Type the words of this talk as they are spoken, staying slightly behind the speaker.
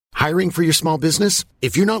Hiring for your small business?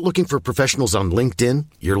 If you're not looking for professionals on LinkedIn,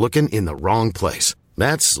 you're looking in the wrong place.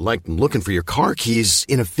 That's like looking for your car keys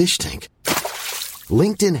in a fish tank.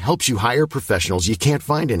 LinkedIn helps you hire professionals you can't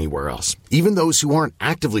find anywhere else, even those who aren't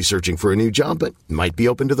actively searching for a new job but might be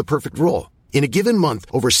open to the perfect role. In a given month,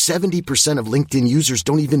 over 70% of LinkedIn users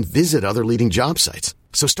don't even visit other leading job sites.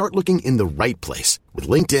 So start looking in the right place. With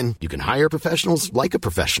LinkedIn, you can hire professionals like a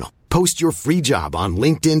professional. Post your free job on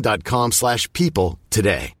linkedin.com/people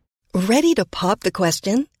today. Ready to pop the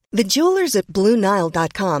question? The jewelers at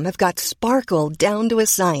BlueNile.com have got sparkle down to a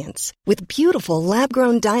science with beautiful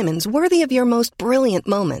lab-grown diamonds worthy of your most brilliant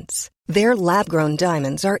moments. Their lab-grown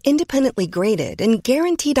diamonds are independently graded and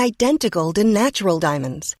guaranteed identical to natural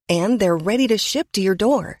diamonds, and they're ready to ship to your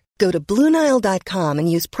door. Go to BlueNile.com and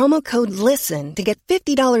use promo code LISTEN to get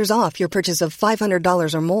 $50 off your purchase of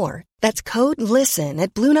 $500 or more. That's code LISTEN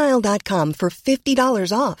at BlueNile.com for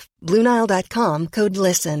 $50 off. BlueNile.com, code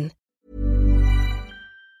LISTEN.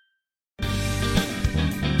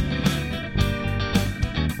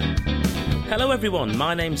 Hello everyone,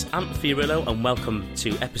 my name's Ant Fiorillo and welcome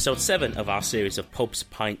to episode 7 of our series of Pubs,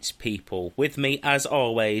 Pints, People. With me, as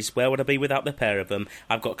always, where would I be without the pair of them?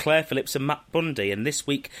 I've got Claire Phillips and Matt Bundy, and this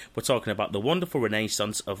week we're talking about the wonderful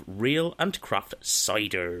renaissance of real and craft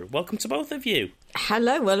cider. Welcome to both of you.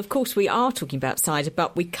 Hello. Well, of course we are talking about cider,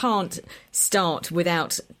 but we can't start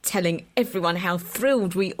without telling everyone how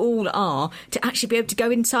thrilled we all are to actually be able to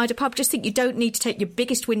go inside a pub. Just think, you don't need to take your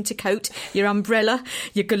biggest winter coat, your umbrella,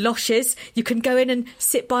 your galoshes. You can go in and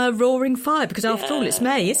sit by a roaring fire because, after all, it's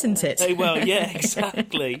May, isn't it? Well, yeah,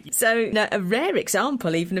 exactly. So, a rare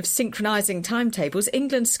example even of synchronising timetables.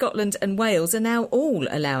 England, Scotland and Wales are now all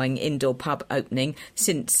allowing indoor pub opening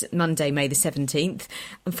since Monday, May the 17th.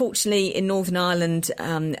 Unfortunately, in Northern Ireland,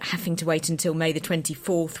 having to wait until May the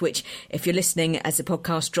 24th, which, if you're listening as the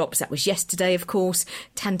podcast drops, that was yesterday, of course,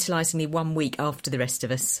 tantalisingly 1 week after the rest of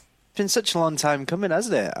us. It's been such a long time coming,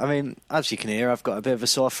 hasn't it? I mean, as you can hear, I've got a bit of a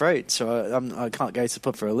sore throat, so I can't go to the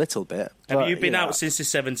pub for a little bit. Have you been out since the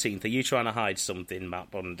 17th? Are you trying to hide something,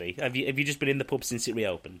 Matt Bundy? Have you just been in the pub since it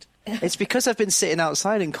reopened? It's because I've been sitting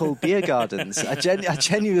outside in cold beer gardens. I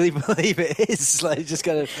genuinely believe it is. Like, just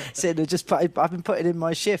kind of sitting and I've been putting in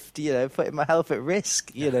my shift, putting my health at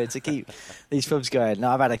risk, to keep these pubs going.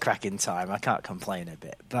 Now, I've had a cracking time. I can't complain a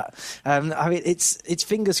bit. But, I mean, it's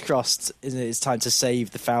fingers crossed, isn't it? It's time to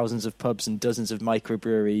save the thousands of pubs and dozens of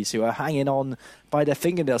microbreweries who are hanging on by their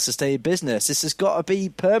fingernails to stay in business. This has got to be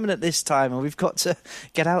permanent this time, and we've got to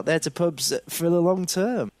get out there to pubs for the long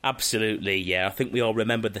term. Absolutely, yeah. I think we all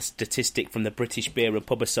remember the statistic from the British Beer and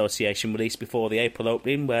Pub Association released before the April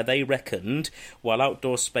opening, where they reckoned while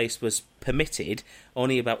outdoor space was permitted,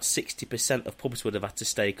 only about 60% of pubs would have had to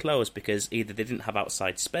stay closed because either they didn't have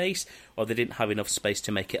outside space or they didn't have enough space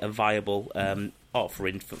to make it a viable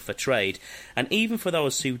offering for trade. And even for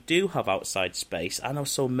those who do have outside space, I know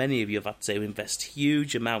so many of you have had to invest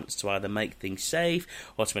huge amounts to either make things safe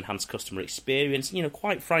or to enhance customer experience.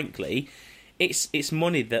 Quite frankly, it's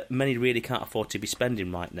money that many really can't afford to be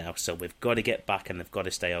spending right now, so we've got to get back and they've got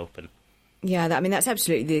to stay open. Yeah, that's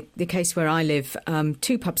absolutely the case where I live.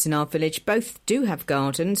 2 pubs in our village, both do have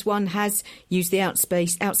gardens. One has used the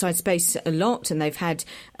outside space a lot, and they've had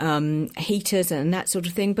heaters and that sort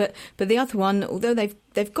of thing. But the other one, although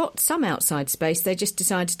they've got some outside space, they just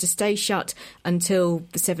decided to stay shut until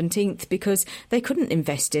the 17th because they couldn't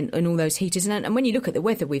invest in all those heaters. And when you look at the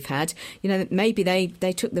weather we've had, maybe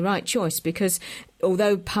they took the right choice, because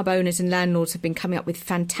although pub owners and landlords have been coming up with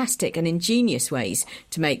fantastic and ingenious ways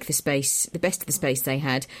to make the best of the space they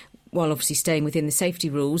had, while obviously staying within the safety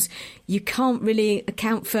rules, you can't really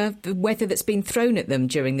account for the weather that's been thrown at them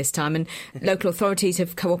during this time. And local authorities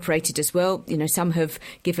have cooperated as well. Some have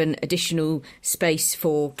given additional space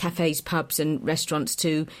for cafes, pubs and restaurants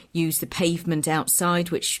to use the pavement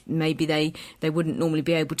outside, which maybe they wouldn't normally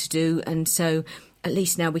be able to do. And so at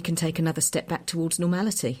least now we can take another step back towards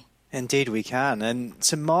normality. Indeed we can. And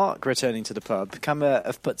to mark returning to the pub, Camera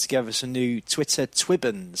have put together some new Twitter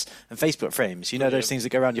twibbons and Facebook frames. Those things that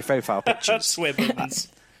go around your profile pictures. Twibbons.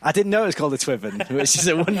 I didn't know it was called a twibbon, which is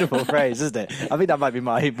a wonderful phrase, isn't it? I think that might be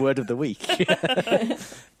my word of the week.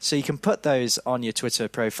 So you can put those on your Twitter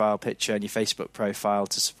profile picture and your Facebook profile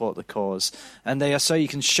to support the cause. And they are so you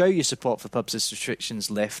can show your support for pubs as restrictions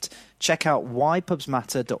lift. Check out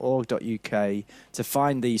whypubsmatter.org.uk to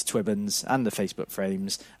find these twibbons and the Facebook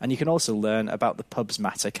frames. And you can also learn about the Pubs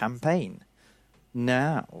Matter campaign.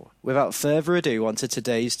 Now, without further ado, on to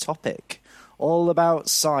today's topic. all about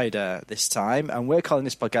cider this time, and we're calling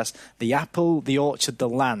this podcast The Apple, the Orchard, the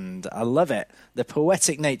Land. I love it. The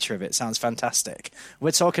poetic nature of it sounds fantastic.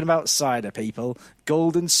 We're talking about cider, people.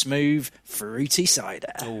 Golden, smooth, fruity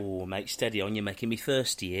cider. Oh, mate, steady on. You're making me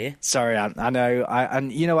thirsty here. Sorry, I know.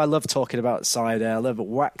 And you know, I love talking about cider. I love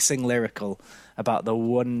waxing lyrical about the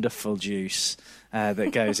wonderful juice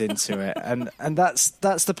that goes into it. And that's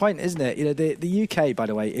the point, isn't it? You know, the UK, by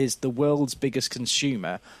the way, is the world's biggest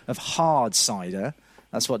consumer of hard cider.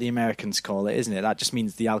 That's what the Americans call it, isn't it? That just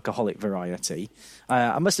means the alcoholic variety.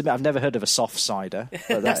 I must admit, I've never heard of a soft cider.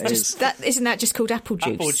 But isn't that just called apple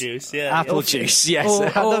juice? Apple juice, yeah. Apple juice, yes.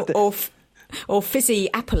 Or fizzy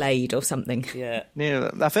Appleade or something. Yeah.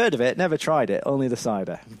 I've heard of it, never tried it, only the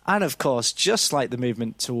cider. And of course, just like the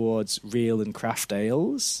movement towards real and craft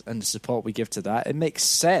ales and the support we give to that, it makes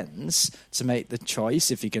sense to make the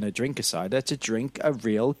choice, if you're going to drink a cider, to drink a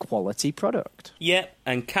real quality product. Yeah,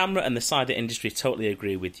 and CAMRA and the cider industry totally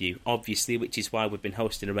agree with you, obviously, which is why we've been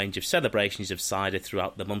hosting a range of celebrations of cider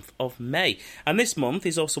throughout the month of May. And this month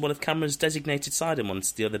is also one of CAMRA's designated cider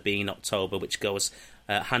months, the other being October, which goes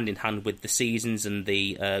hand in hand with the seasons and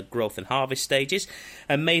the growth and harvest stages.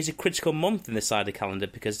 And May is a critical month in the cider calendar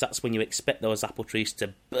because that's when you expect those apple trees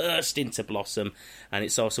to burst into blossom, and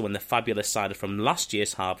it's also when the fabulous cider from last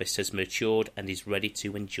year's harvest has matured and is ready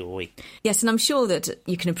to enjoy. Yes, and I'm sure that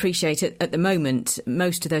you can appreciate it at the moment.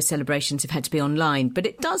 Most of those celebrations have had to be online, but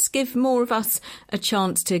it does give more of us a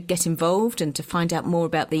chance to get involved and to find out more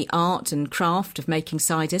about the art and craft of making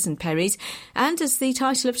ciders and perries. And as the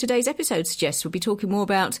title of today's episode suggests, we'll be talking more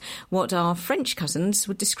about what our French cousins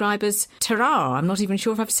would describe as terroir. I'm not even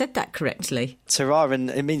sure if I've said that correctly. Terroir, and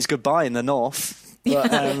it means goodbye in the north. But,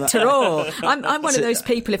 terroir. I'm one of those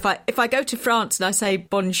people, if I go to France and I say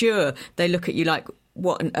bonjour, they look at you like,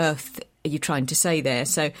 what on earth are you trying to say there?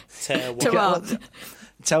 So, terroir.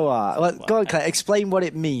 Terroir. Well, go on, Claire, explain what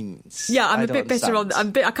it means. Yeah, I'm a bit better on.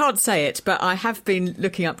 I can't say it, but I have been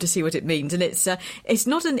looking up to see what it means, and it's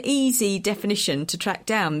not an easy definition to track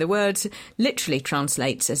down. The word literally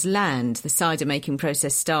translates as land. The cider making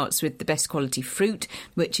process starts with the best quality fruit,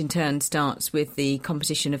 which in turn starts with the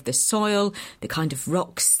composition of the soil, the kind of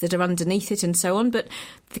rocks that are underneath it, and so on. But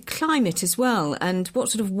the climate as well, and what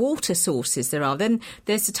sort of water sources there are. Then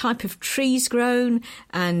there's the type of trees grown,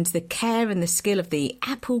 and the care and the skill of the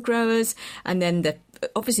apple growers, and then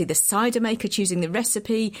obviously the cider maker choosing the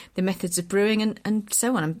recipe, the methods of brewing, and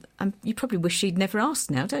so on. You probably wish she'd never asked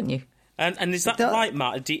now, don't you? And is that right,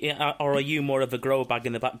 Matt? Or are you more of a grow bag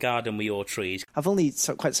in the back garden with your trees? I've only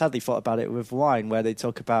quite sadly thought about it with wine, where they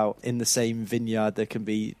talk about in the same vineyard there can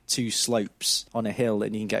be two slopes on a hill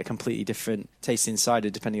and you can get a completely different tasting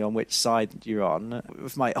cider depending on which side you're on.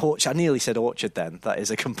 With my orchard, I nearly said orchard then. That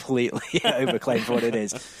is a completely overclaim for what it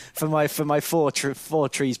is. For my four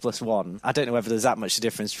trees plus one, I don't know whether there's that much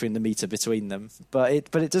difference between the metre between them. But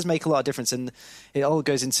it does make a lot of difference, and it all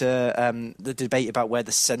goes into the debate about where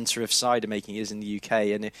the centre of cider making is in the UK,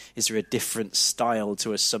 and is there a different style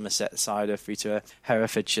to a Somerset cider through to a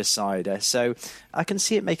Herefordshire cider. So I can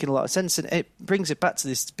see it making a lot of sense, and it brings it back to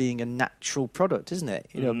this being a natural product, isn't it?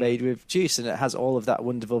 You know, made with juice, and it has all of that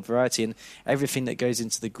wonderful variety, and everything that goes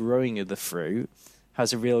into the growing of the fruit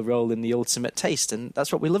has a real role in the ultimate taste, and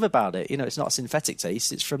that's what we love about it. You know, it's not a synthetic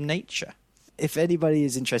taste, it's from nature. If anybody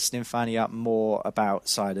is interested in finding out more about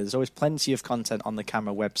cider, there's always plenty of content on the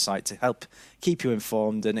CAMRA website to help keep you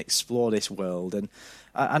informed and explore this world. And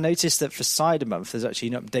I noticed that for Cider Month, there's actually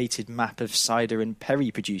an updated map of cider and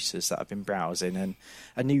perry producers that I've been browsing, and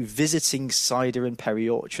a new visiting cider and perry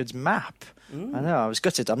orchards map. I know, I was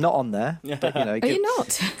gutted. I'm not on there. But, you know, Are you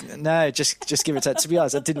not? No, just give it to be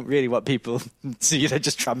honest, I didn't really want people to,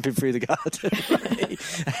 just tramping through the garden.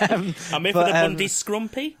 I'm in for the Bundy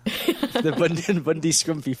Scrumpy. The Bundy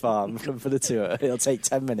Scrumpy farm. Come for the tour. It'll take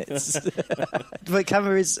 10 minutes. But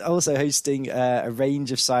CAMRA is also hosting a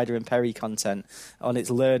range of cider and perry content on its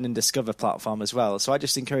Learn and Discover platform as well. So I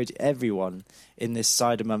just encourage everyone in this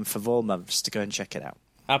Cider Month of all months to go and check it out.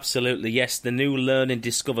 Absolutely, yes. The new Learn and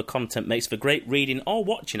Discover content makes for great reading or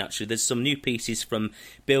watching, actually. There's some new pieces from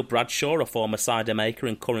Bill Bradshaw, a former cider maker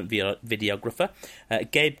and current videographer.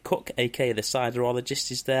 Gabe Cook, a.k.a. the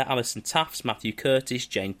ciderologist, is there. Alison Tafts, Matthew Curtis,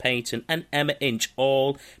 Jane Payton and Emma Inch,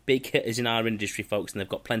 all big hitters in our industry, folks, and they've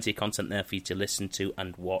got plenty of content there for you to listen to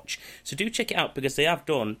and watch. So do check it out, because they have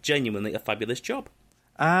done genuinely a fabulous job.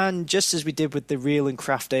 And just as we did with the real and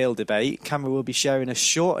craft ale debate, CAMRA will be sharing a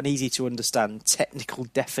short and easy to understand technical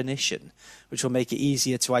definition, which will make it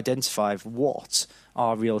easier to identify what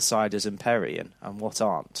are real ciders and perry and what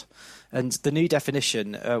aren't. And the new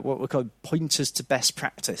definition, what we call pointers to best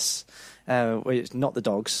practice, not the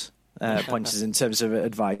dogs, pointers in terms of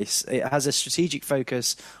advice. It has a strategic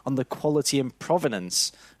focus on the quality and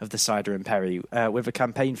provenance of the cider and perry, with a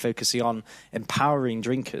campaign focusing on empowering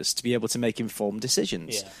drinkers to be able to make informed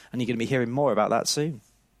decisions. Yeah. And you're going to be hearing more about that soon.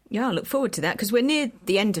 Yeah, I look forward to that, because we're near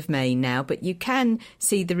the end of May now, but you can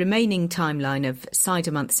see the remaining timeline of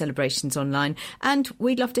Cider Month celebrations online, and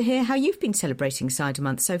we'd love to hear how you've been celebrating Cider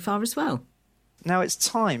Month so far as well. Now it's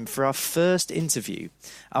time for our first interview,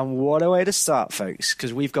 and what a way to start, folks,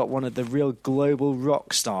 because we've got one of the real global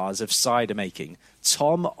rock stars of cider making,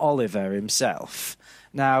 Tom Oliver himself.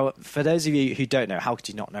 Now, for those of you who don't know, how could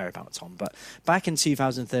you not know about Tom? But back in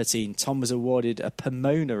 2013, Tom was awarded a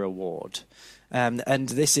Pomona Award. And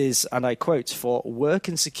this is, and I quote, for work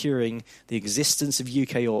in securing the existence of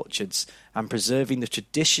UK orchards and preserving the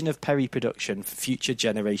tradition of perry production for future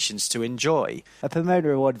generations to enjoy. A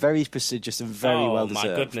Pomona Award, very prestigious and very well deserved. Oh,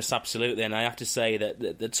 my goodness, absolutely. And I have to say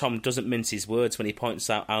that Tom doesn't mince his words when he points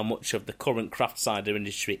out how much of the current craft cider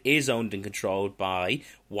industry is owned and controlled by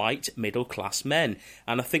white middle-class men.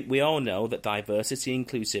 And I think we all know that diversity and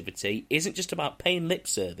inclusivity isn't just about paying lip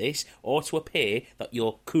service or to appear that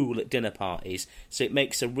you're cool at dinner parties. So it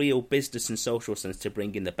makes a real business and social sense to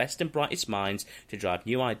bring in the best and brightest minds to drive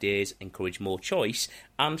new ideas, encourage more choice,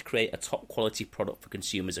 and create a top-quality product for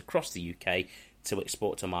consumers across the UK to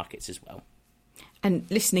export to markets as well. And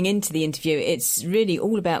listening into the interview, it's really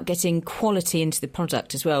all about getting quality into the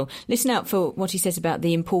product as well. Listen out for what he says about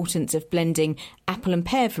the importance of blending apple and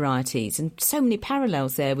pear varieties, and so many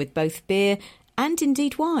parallels there with both beer and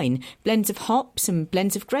indeed wine. Blends of hops and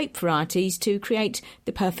blends of grape varieties to create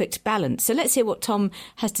the perfect balance. So let's hear what Tom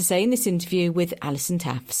has to say in this interview with Alison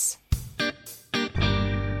Tafts.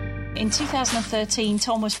 In 2013,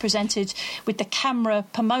 Tom was presented with the CAMRA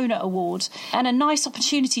Pomona Award, and a nice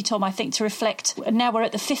opportunity, Tom, I think, to reflect. Now we're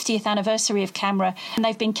at the 50th anniversary of CAMRA, and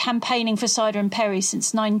they've been campaigning for cider and perry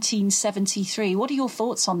since 1973. What are your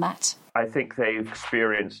thoughts on that? I think they've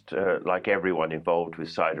experienced, like everyone involved with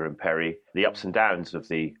cider and perry, the ups and downs of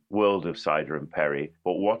the world of cider and perry.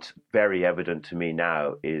 But what's very evident to me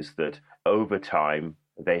now is that over time,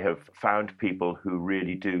 they have found people who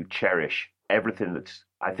really do cherish everything that's,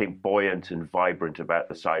 I think, buoyant and vibrant about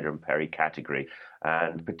the cider and perry category.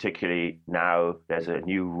 And particularly now there's a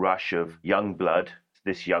new rush of young blood.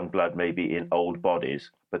 This young blood may be in old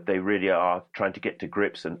bodies, but they really are trying to get to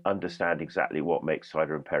grips and understand exactly what makes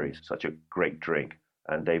cider and perry such a great drink.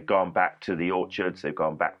 And they've gone back to the orchards, they've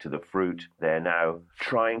gone back to the fruit. They're now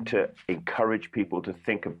trying to encourage people to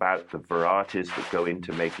think about the varieties that go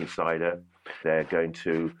into making cider. They're going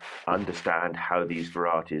to understand how these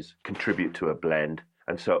varieties contribute to a blend.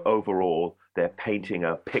 And so overall, they're painting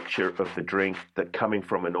a picture of the drink that coming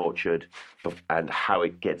from an orchard and how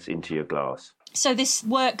it gets into your glass. So this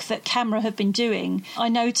work that CAMRA have been doing, I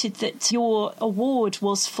noted that your award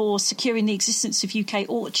was for securing the existence of UK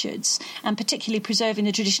orchards and particularly preserving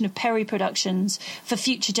the tradition of perry productions for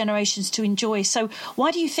future generations to enjoy. So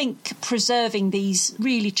why do you think preserving these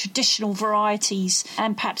really traditional varieties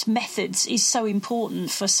and perhaps methods is so important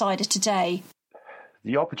for cider today?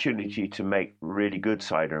 The opportunity to make really good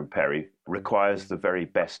cider and perry requires the very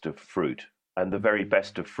best of fruit. And the very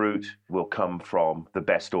best of fruit will come from the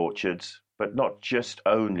best orchards, but not just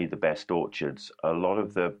only the best orchards. A lot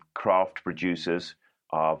of the craft producers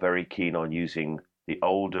are very keen on using the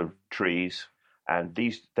older trees. And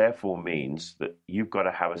these therefore means that you've got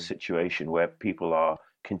to have a situation where people are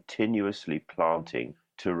continuously planting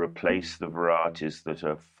to replace the varieties that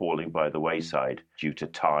are falling by the wayside due to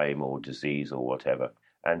time or disease or whatever.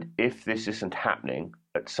 And if this isn't happening,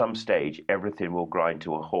 at some stage, everything will grind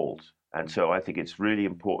to a halt. And so I think it's really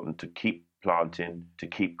important to keep planting, to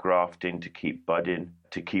keep grafting, to keep budding,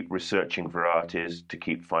 to keep researching varieties, to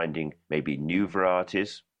keep finding maybe new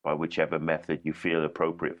varieties by whichever method you feel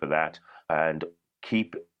appropriate for that, and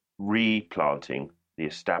keep replanting the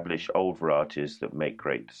established old varieties that make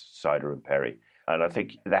great cider and perry. And I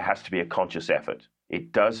think there has to be a conscious effort.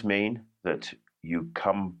 It does mean that you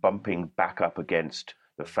come bumping back up against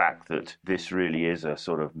the fact that this really is a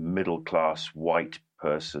sort of middle-class white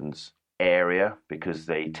person's area because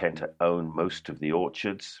they tend to own most of the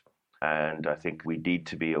orchards. And I think we need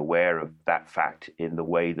to be aware of that fact in the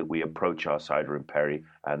way that we approach our cider and perry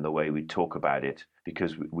and the way we talk about it,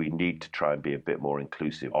 because we need to try and be a bit more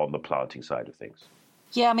inclusive on the planting side of things.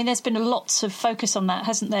 Yeah, I mean, there's been lots of focus on that,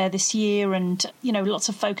 hasn't there, this year? And, lots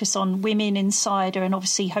of focus on women in cider, and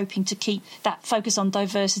obviously hoping to keep that focus on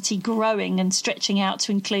diversity growing and stretching out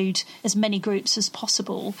to include as many groups as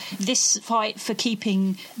possible. This fight for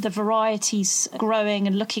keeping the varieties growing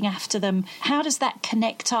and looking after them, how does that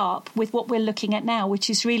connect up with what we're looking at now, which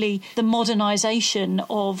is really the modernisation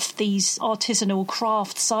of these artisanal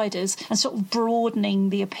craft ciders and sort of broadening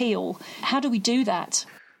the appeal? How do we do that?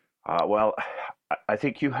 Well, I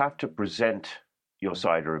think you have to present your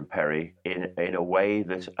cider and perry in a way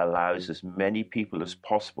that allows as many people as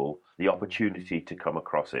possible the opportunity to come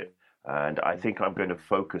across it. And I think I'm going to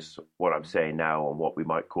focus what I'm saying now on what we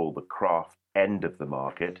might call the craft end of the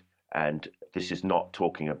market. And this is not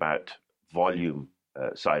talking about volume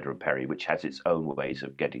cider and perry, which has its own ways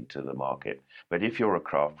of getting to the market. But if you're a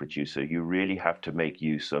craft producer, you really have to make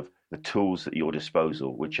use of the tools at your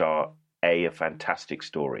disposal, which are a fantastic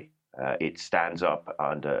story. It stands up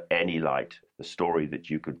under any light, the story that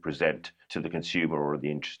you could present to the consumer or the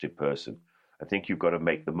interested person. I think you've got to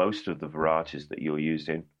make the most of the varieties that you're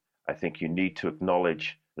using. I think you need to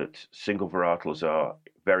acknowledge that single varietals are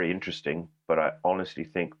very interesting, but I honestly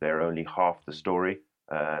think they're only half the story,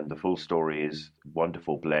 and the full story is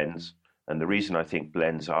wonderful blends. And the reason I think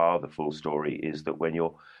blends are the full story is that when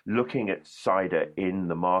you're looking at cider in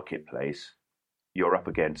the marketplace, you're up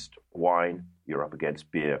against wine, you're up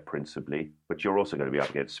against beer principally, but you're also going to be up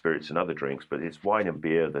against spirits and other drinks. But it's wine and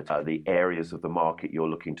beer that are the areas of the market you're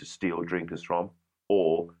looking to steal drinkers from,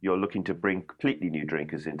 or you're looking to bring completely new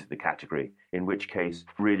drinkers into the category, in which case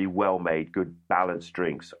really well-made, good balanced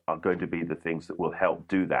drinks are going to be the things that will help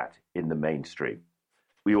do that in the mainstream.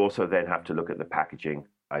 We also then have to look at the packaging.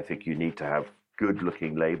 I think you need to have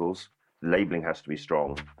good-looking labels. Labeling has to be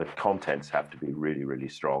strong. The contents have to be really, really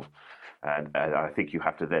strong. And I think you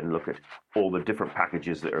have to then look at all the different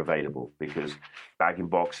packages that are available, because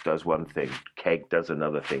bag-in-box does one thing, keg does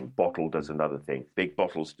another thing, bottle does another thing, big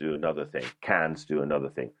bottles do another thing, cans do another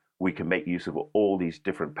thing. We can make use of all these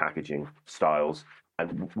different packaging styles,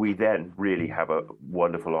 and we then really have a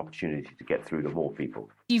wonderful opportunity to get through to more people.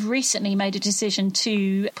 You've recently made a decision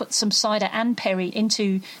to put some cider and perry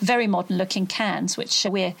into very modern-looking cans, which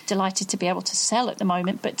we're delighted to be able to sell at the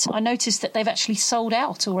moment. But I noticed that they've actually sold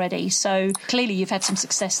out already, so clearly you've had some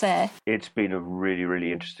success there. It's been a really,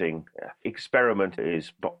 really interesting experiment.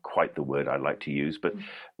 Is not quite the word I like to use, but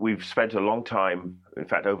we've spent a long time, in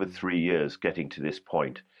fact over 3 years, getting to this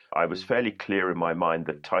point. I was fairly clear in my mind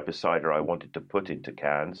the type of cider I wanted to put into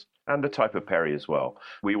cans and the type of perry as well.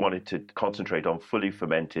 We wanted to concentrate on fully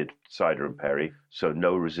fermented cider and perry, so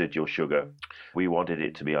no residual sugar. We wanted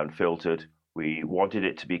it to be unfiltered. We wanted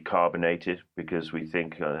it to be carbonated because we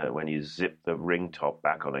think when you zip the ring top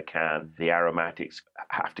back on a can, the aromatics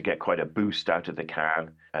have to get quite a boost out of the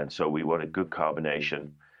can, and so we wanted good carbonation.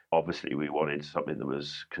 Obviously, we wanted something that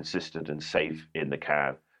was consistent and safe in the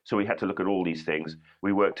can. So we had to look at all these things.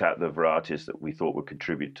 We worked out the varieties that we thought would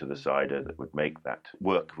contribute to the cider that would make that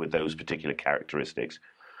work with those particular characteristics.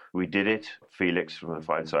 We did it. Felix from the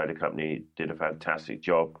Fine Cider Company did a fantastic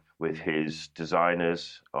job with his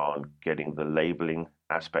designers on getting the labeling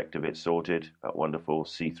aspect of it sorted, a wonderful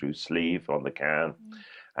see-through sleeve on the can.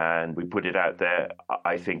 And we put it out there.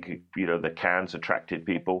 I think, the cans attracted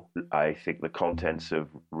people. I think the contents have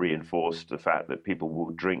reinforced the fact that people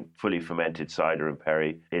will drink fully fermented cider and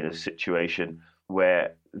perry in a situation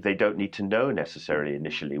where they don't need to know necessarily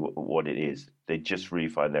initially what it is. They just really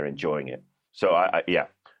find they're enjoying it. So,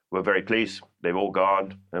 we're very pleased. They've all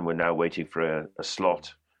gone, and we're now waiting for a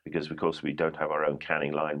slot because, of course, we don't have our own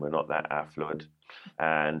canning line. We're not that affluent.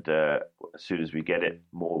 And as soon as we get it,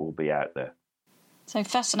 more will be out there. So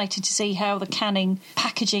fascinating to see how the canning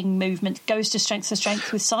packaging movement goes to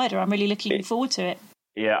strength with cider. I'm really looking forward to it.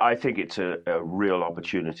 Yeah, I think it's a real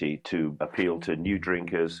opportunity to appeal to new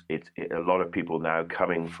drinkers. A lot of people now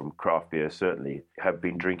coming from craft beer certainly have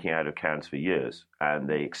been drinking out of cans for years, and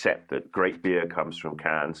they accept that great beer comes from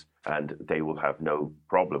cans, and they will have no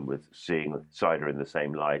problem with seeing cider in the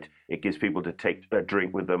same light. It gives people to take a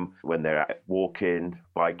drink with them when they're out walking,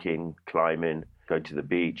 biking, climbing, going to the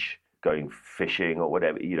beach, going fishing or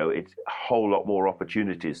whatever. It's a whole lot more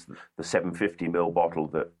opportunities. The 750ml bottle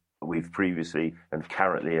that we've previously and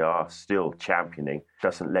currently are still championing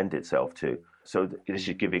doesn't lend itself to. So this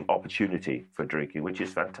is giving opportunity for drinking, which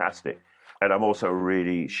is fantastic. And I'm also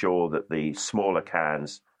really sure that the smaller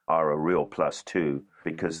cans are a real plus too,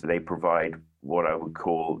 because they provide what I would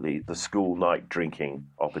call the school night drinking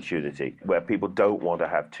opportunity, where people don't want to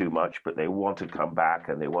have too much, but they want to come back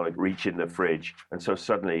and they want to reach in the fridge. And so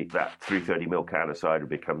suddenly that 330ml can of cider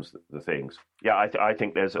becomes the things. Yeah, I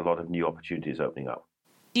think there's a lot of new opportunities opening up.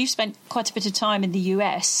 You've spent quite a bit of time in the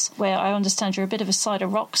US, where I understand you're a bit of a cider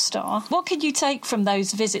rock star. What can you take from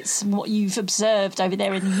those visits and what you've observed over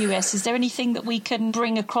there in the US? Is there anything that we can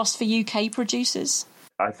bring across for UK producers?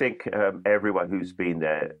 I think everyone who's been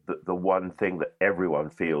there, the one thing that everyone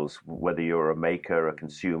feels, whether you're a maker, a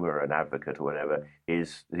consumer, an advocate or whatever,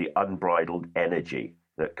 is the unbridled energy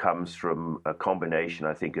that comes from a combination,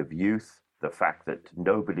 I think, of youth, the fact that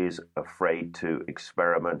nobody is afraid to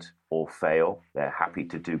experiment or fail. They're happy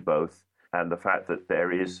to do both. And the fact that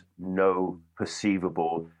there is no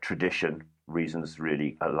perceivable tradition, reasons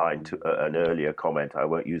really aligned to an earlier comment. I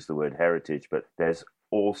won't use the word heritage, but there's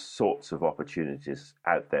all sorts of opportunities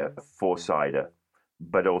out there for cider,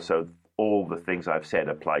 but also all the things I've said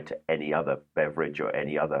apply to any other beverage or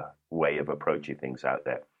any other way of approaching things out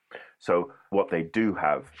there. So what they do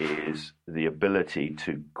have is the ability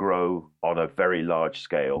to grow on a very large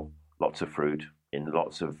scale, lots of fruit in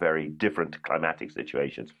lots of very different climatic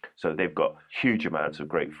situations. So they've got huge amounts of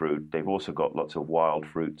grapefruit. They've also got lots of wild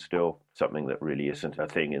fruit still, something that really isn't a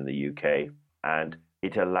thing in the UK. And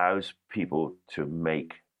it allows people to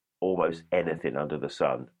make almost anything under the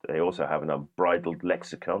sun. They also have an unbridled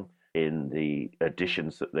lexicon in the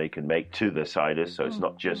additions that they can make to the ciders. So it's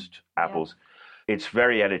not just apples. Yeah. It's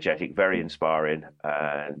very energetic, very inspiring.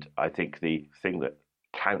 And I think the thing that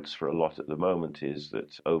counts for a lot at the moment is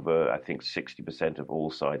that over, I think, 60% of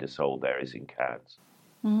all cider sold there is in cans.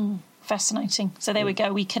 Fascinating. So there we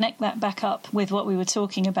go. We connect that back up with what we were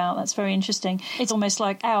talking about. That's very interesting. It's almost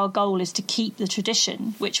like our goal is to keep the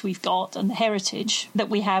tradition, which we've got, and the heritage that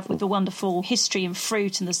we have with the wonderful history and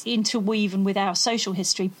fruit and this interweaving with our social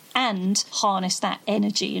history, and harness that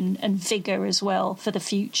energy and vigour as well for the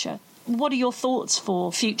future. What are your thoughts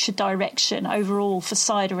for future direction overall for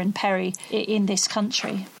cider and perry in this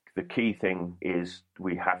country? The key thing is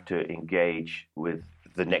we have to engage with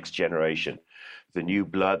the next generation. The new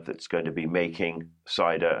blood that's going to be making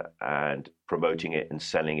cider and promoting it and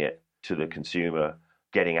selling it to the consumer,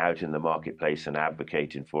 getting out in the marketplace and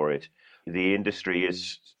advocating for it. The industry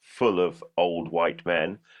is full of old white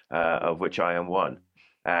men, of which I am one.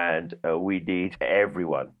 And we need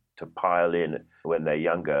everyone to pile in when they're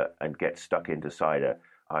younger and get stuck into cider.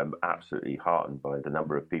 I'm absolutely heartened by the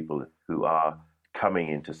number of people who are coming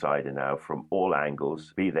into cider now from all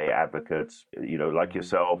angles, be they advocates, like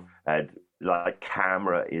yourself, and like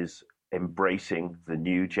CAMRA is embracing the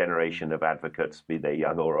new generation of advocates, be they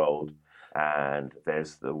young or old. And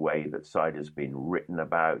there's the way that cider's been written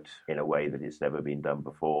about in a way that it's never been done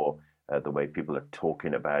before, the way people are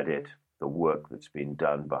talking about it, the work that's been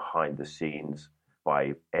done behind the scenes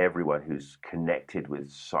by everyone who's connected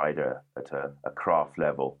with cider at a craft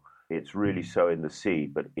level. It's really sowing the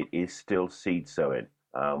seed, but it is still seed sowing.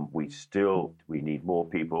 We need more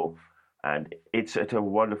people. And it's at a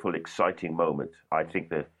wonderful, exciting moment. I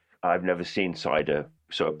think that I've never seen cider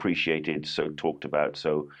so appreciated, so talked about,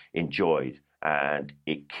 so enjoyed, and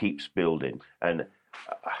it keeps building. And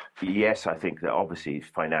yes, I think that obviously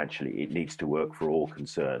financially it needs to work for all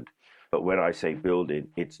concerned. But when I say building,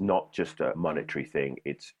 it's not just a monetary thing.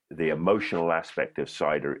 It's the emotional aspect of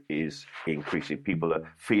cider is increasing. People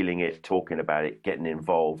are feeling it, talking about it, getting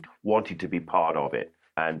involved, wanting to be part of it.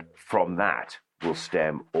 And from that will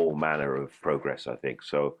stem all manner of progress, I think.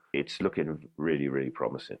 So it's looking really, really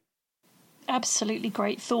promising. Absolutely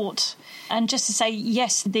great thought. And just to say,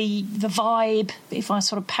 yes, the vibe, if I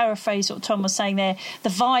sort of paraphrase what Tom was saying there, the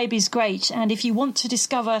vibe is great. And if you want to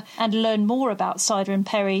discover and learn more about cider and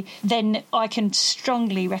perry, then I can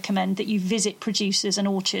strongly recommend that you visit producers and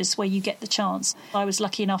orchards where you get the chance. I was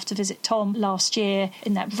lucky enough to visit Tom last year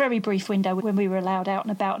in that very brief window when we were allowed out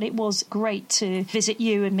and about. It was great to visit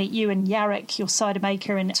you and meet you and Jarek, your cider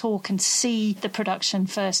maker, and talk and see the production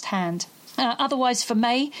firsthand. Otherwise, for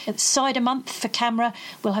May, it's Cider Month for CAMRA.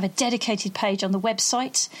 We'll have a dedicated page on the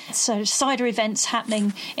website. So cider events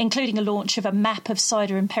happening, including a launch of a map of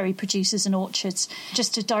cider and perry producers and orchards,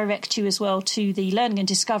 just to direct you as well to the Learning and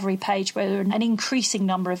Discovery page, where there are an increasing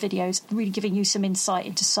number of videos really giving you some insight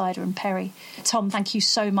into cider and perry. Tom, thank you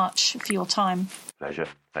so much for your time. Pleasure.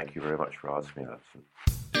 Thank you very much for asking me that.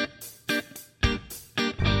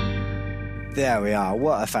 There we are.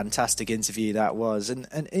 What a fantastic interview that was. And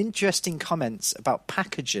interesting comments about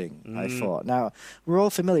packaging, I thought. Now, we're all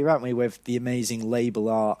familiar, aren't we, with the amazing label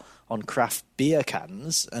art on craft beer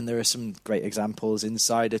cans, and there are some great examples in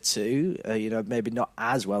cider too, maybe not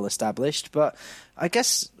as well established, but I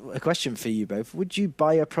guess a question for you both, would you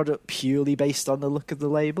buy a product purely based on the look of the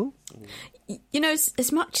label?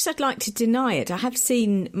 As much as I'd like to deny it, I have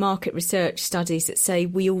seen market research studies that say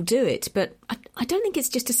we all do it, but I don't think it's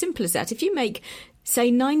just as simple as that. If you make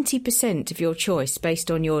say 90% of your choice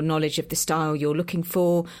based on your knowledge of the style you're looking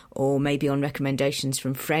for, or maybe on recommendations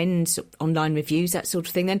from friends, online reviews, that sort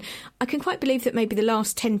of thing, then I can quite believe that maybe the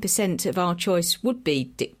last 10% of our choice would be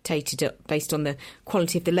dictated based on the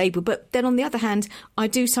quality of the label. But then on the other hand, I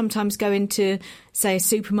do sometimes go into, say, a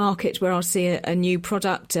supermarket where I'll see a new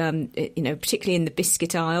product, particularly in the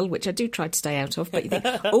biscuit aisle, which I do try to stay out of, but you think,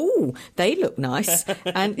 oh, they look nice.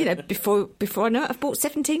 And, before I know it, I've bought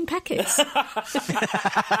 17 packets.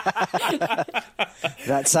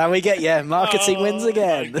 That's how we get you. Marketing wins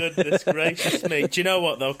again. My goodness gracious me. Do you know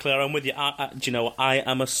what, though, Claire? I'm with you. Do you know what? I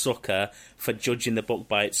am a sucker for judging the book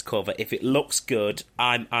by its cover. If it looks good,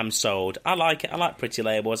 I'm sold. I like it. I like pretty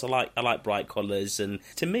labels. I like bright colours. And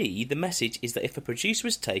to me, the message is that if a producer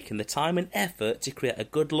has taken the time and effort to create a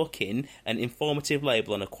good-looking and informative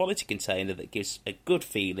label on a quality container that gives a good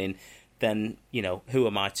feeling, then, who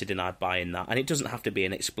am I to deny buying that? And it doesn't have to be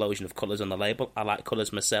an explosion of colours on the label. I like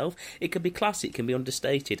colours myself. It can be classy, it can be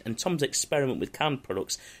understated. And Tom's experiment with canned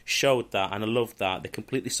products showed that, and I loved that. They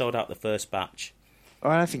completely sold out the first batch.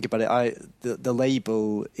 When I think about it, the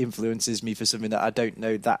label influences me for something that I don't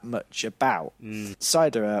know that much about.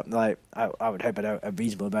 Cider, I would hope I know a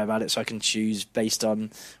reasonable amount about it, so I can choose based on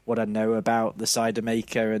what I know about the cider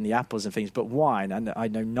maker and the apples and things. But wine, I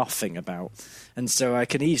know nothing about, and so I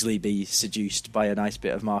can easily be seduced by a nice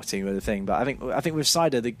bit of marketing or the thing. But I think with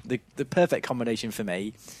cider, the perfect combination for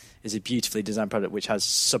me is a beautifully designed product which has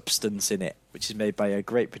substance in it, which is made by a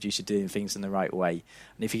great producer doing things in the right way.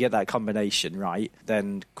 And if you get that combination right,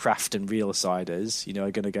 then craft and real ciders,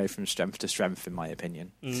 are going to go from strength to strength, in my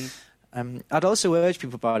opinion. I'd also urge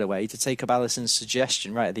people, by the way, to take up Alison's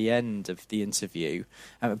suggestion right at the end of the interview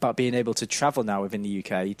about being able to travel now within the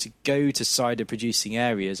UK, to go to cider producing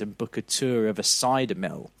areas and book a tour of a cider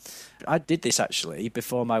mill. I did this actually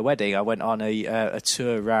before my wedding. I went on a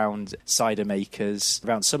tour around cider makers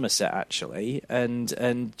around Somerset actually,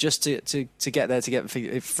 and just to get there, to get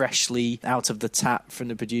it freshly out of the tap from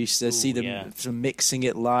the producer, see them sort of mixing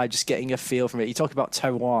it live, just getting a feel from it. You talk about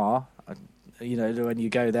terroir. When you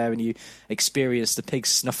go there and you experience the pigs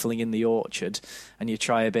snuffling in the orchard and you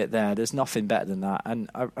try a bit there, there's nothing better than that.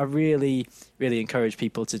 And I really, really encourage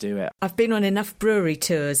people to do it. I've been on enough brewery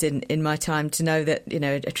tours in my time to know that,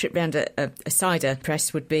 a trip round a cider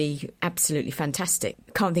press would be absolutely fantastic.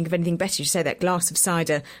 Can't think of anything better. You say that glass of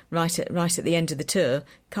cider right at the end of the tour,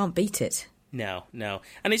 can't beat it. No.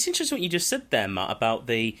 And it's interesting what you just said there, Matt,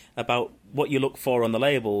 about what you look for on the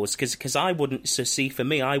labels, because I wouldn't, so see, for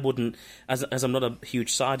me, I wouldn't, as I'm not a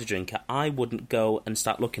huge cider drinker, I wouldn't go and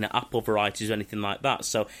start looking at apple varieties or anything like that.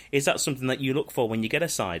 So is that something that you look for when you get a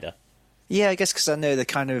cider? Yeah, I guess because I know the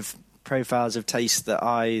kind of profiles of taste that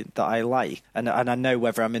I like, and I know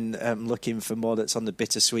whether I'm looking for more that's on the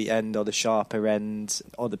bittersweet end or the sharper end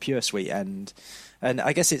or the pure sweet end. And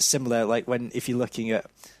I guess it's similar, like if you're looking at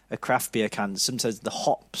a craft beer can, sometimes the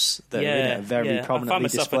hops that are in it are very prominently displayed. I find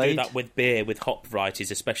myself I do that with beer, with hop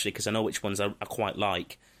varieties especially, because I know which ones I quite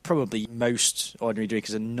like. Probably most ordinary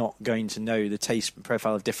drinkers are not going to know the taste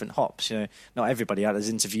profile of different hops. Not everybody out has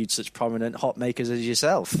interviewed such prominent hop makers as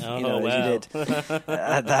yourself. As you did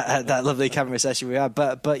at that lovely camera session we had.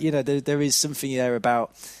 But there is something there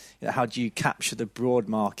about how do you capture the broad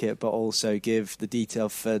market, but also give the detail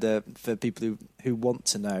for people who want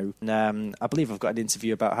to know. And I believe I've got an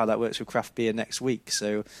interview about how that works with craft beer next week,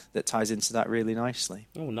 so that ties into that really nicely.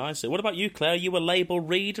 Oh, nice. What about you, Claire? Are you a label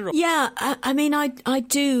reader? Yeah, I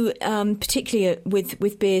do, particularly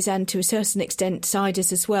with beers and to a certain extent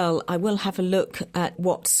ciders as well. I will have a look at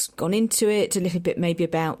what's gone into it, a little bit maybe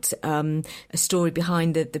about a story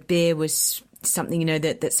behind the beer was something,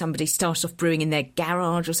 that somebody started off brewing in their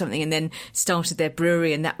garage or something and then started their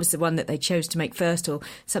brewery and that was the one that they chose to make first or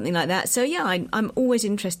something like that. So, yeah, I'm always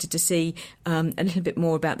interested to see a little bit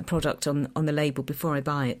more about the product on the label before I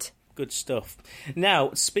buy it. Good stuff.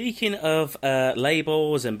 Now, speaking of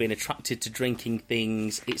labels and being attracted to drinking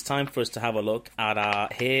things, it's time for us to have a look at our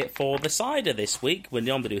Here for the Cider this week. We're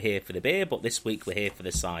normally here for the beer, but this week we're here for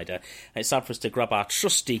the cider. And it's time for us to grab our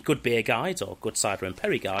trusty Good Beer Guides, or Good Cider and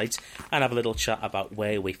Perry Guides, and have a little chat about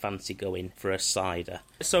where we fancy going for a cider.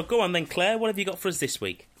 So go on then, Claire, what have you got for us this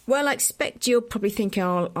week? Well, I expect you'll probably think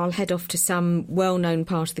I'll head off to some well-known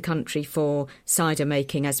part of the country for cider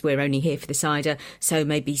making, as we're only here for the cider. So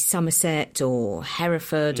maybe Somerset or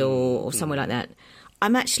Hereford or somewhere like that.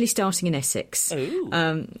 I'm actually starting in Essex.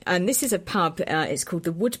 And this is a pub, it's called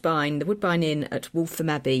the Woodbine Inn at Waltham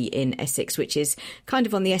Abbey in Essex, which is kind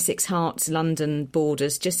of on the Essex-Hearts-London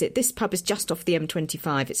borders. This pub is just off the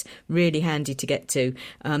M25. It's really handy to get to,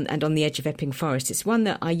 and on the edge of Epping Forest. It's one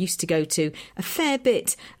that I used to go to a fair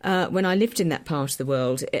bit when I lived in that part of the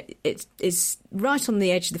world. It is right on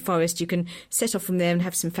the edge of the forest. You can set off from there and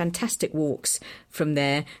have some fantastic walks from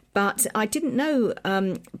there. But I didn't know,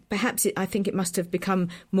 I think it must have become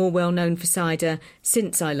more well-known for cider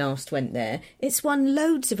since I last went there. It's won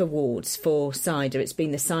loads of awards for cider. It's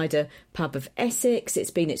been the Cider Pub of Essex,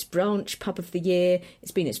 it's been its branch Pub of the Year,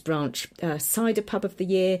 it's been its branch Cider Pub of the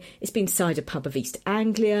Year, it's been Cider Pub of East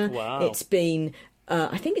Anglia, it's been...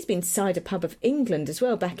 I think it's been Cider Pub of England as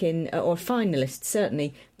well, back in, or finalist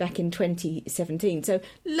certainly, back in 2017. So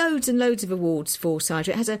loads and loads of awards for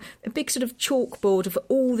cider. It has a big sort of chalkboard of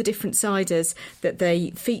all the different ciders that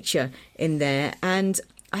they feature in there. And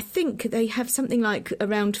I think they have something like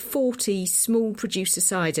around 40 small producer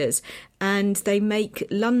ciders, and they make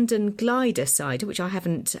London Glider cider, which I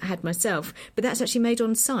haven't had myself, but that's actually made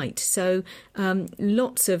on site. So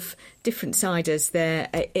lots of different ciders there.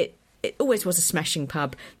 It always was a smashing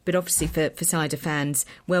pub, but obviously for cider fans,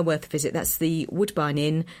 well worth a visit. That's the Woodbine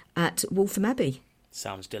Inn at Waltham Abbey.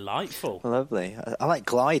 Sounds delightful. Lovely. I like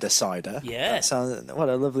glider cider. Yeah. What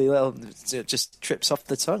a lovely little... It just trips off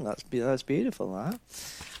the tongue. That's beautiful, that.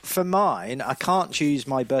 For mine, I can't choose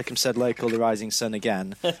my Berkhamsted local, the Rising Sun,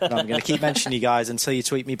 again. I'm going to keep mentioning you guys until you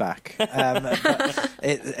tweet me back.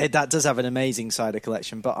 That does have an amazing cider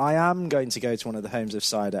collection, but I am going to go to one of the homes of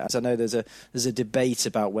cider, as I know there's a debate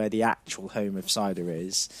about where the actual home of cider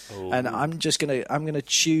is. Ooh. And I'm going to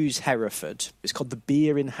choose Hereford. It's called the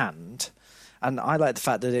Beer in Hand. And I like the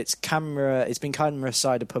fact that it's been CAMRA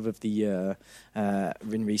Cider Pub of the Year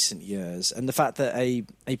in recent years. And the fact that a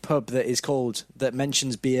pub that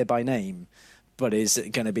mentions beer by name, but is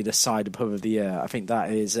going to be the Cider Pub of the Year, I think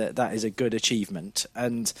that is a good achievement.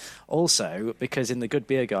 And also, because in the Good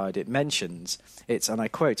Beer Guide it mentions it's, and I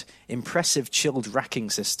quote, impressive chilled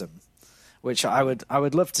racking system, which I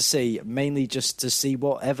would love to see, mainly just to see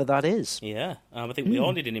whatever that is. Yeah, I think we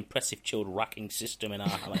all need an impressive chilled racking system in our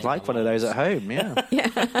house. I'd like one of those at home, yeah.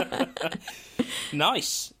 Yeah.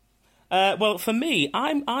 Nice. Well, for me,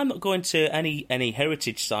 I'm not going to any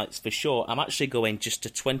heritage sites for sure. I'm actually going just a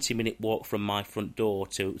 20-minute walk from my front door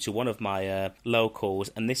to one of my locals,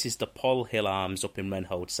 and this is the Poll Hill Arms up in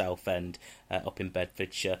Wrenhold Southend, up in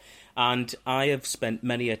Bedfordshire. And I have spent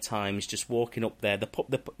many a times just walking up there.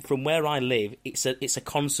 From where I live, it's a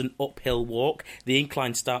constant uphill walk. The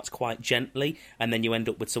incline starts quite gently, and then you end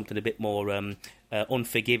up with something a bit more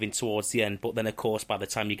unforgiving towards the end. But then, of course, by the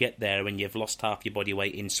time you get there and you've lost half your body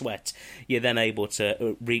weight in sweat, you're then able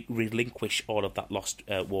to relinquish all of that lost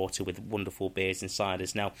water with wonderful beers and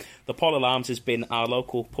ciders. Now, the Poll Hill Arms has been our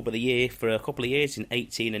local pub of the year for a couple of years, in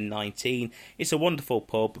 18 and 19. It's a wonderful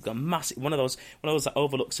pub. We've got massive, one of those that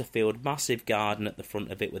overlooks a field, massive garden at the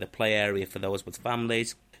front of it with a play area for those with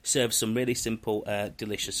families. Serves some really simple,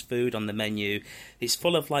 delicious food on the menu. It's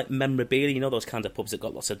full of like memorabilia, those kinds of pubs that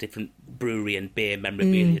got lots of different brewery and beer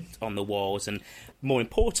memorabilia on the walls. And more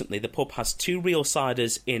importantly, the pub has 2 real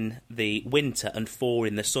ciders in the winter and 4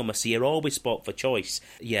 in the summer, so you're always spot for choice.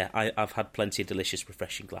 Yeah, I've had plenty of delicious,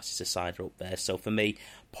 refreshing glasses of cider up there. So for me,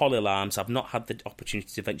 Poll Hill Arms, I've not had the opportunity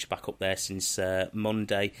to venture back up there since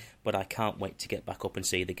Monday, but I can't wait to get back up and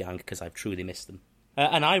see the gang because I've truly missed them.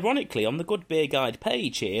 And ironically, on the Good Beer Guide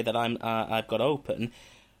page here that I've got open,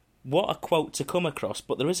 what a quote to come across,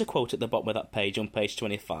 but there is a quote at the bottom of that page on page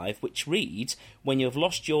 25, which reads, "When you have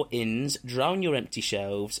lost your inns, drown your empty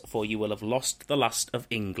shelves, for you will have lost the last of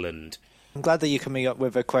England." I'm glad that you're coming up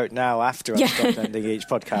with a quote now after I've stopped ending each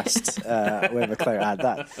podcast with a quote ad.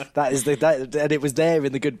 That is and it was there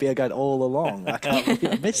in the Good Beer Guide all along. I can't believe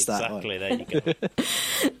I missed that one. Exactly, there you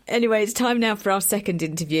go. Anyway, it's time now for our second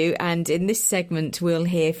interview, and in this segment we'll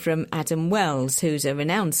hear from Adam Wells, who's a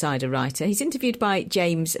renowned cider writer. He's interviewed by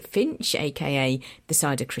James Finch, aka The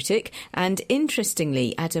Cider Critic, and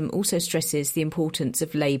interestingly, Adam also stresses the importance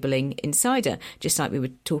of labelling in cider, just like we were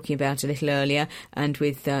talking about a little earlier, and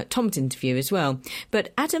with Tom's interview as well.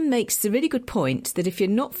 But Adam makes the really good point that if you're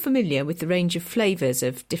not familiar with the range of flavours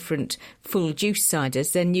of different full juice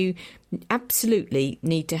ciders, then you absolutely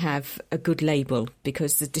need to have a good label,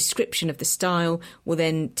 because the description of the style will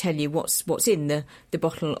then tell you what's in the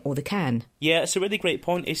bottle or the can. Yeah, it's a really great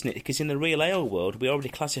point, isn't it? Because in the real ale world, we already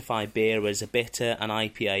classify beer as a bitter, an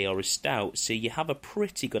IPA or a stout, so you have a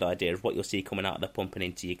pretty good idea of what you'll see coming out of the pump and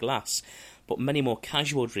into your glass. But many more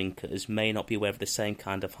casual drinkers may not be aware of the same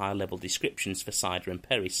kind of high-level descriptions for cider and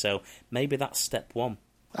perry, so maybe that's step one.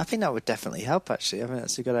 I think that would definitely help, actually. I think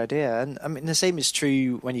that's a good idea. And I mean, the same is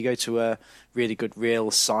true when you go to a really good real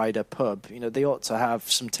cider pub. You know, they ought to have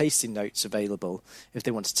some tasting notes available if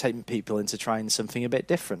they want to take people into trying something a bit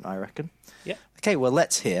different, I reckon. Yeah. Okay, well,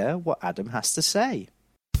 let's hear what Adam has to say.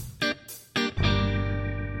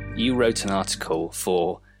 You wrote an article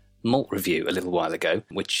for Malt Review a little while ago,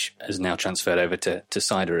 which has now transferred over to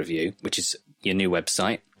Cider Review, which is your new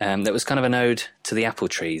website. That was kind of an ode to the apple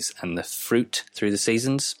trees and the fruit through the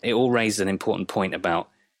seasons. It all raised an important point about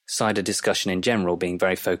cider discussion in general being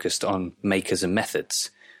very focused on makers and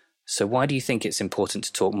methods. So why do you think it's important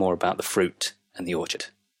to talk more about the fruit and the orchard?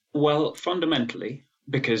 Well, fundamentally,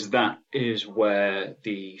 because that is where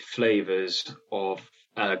the flavours of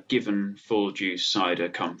a given full juice cider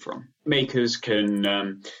come from. Makers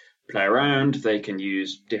can play around, they can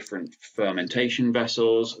use different fermentation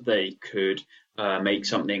vessels, they could make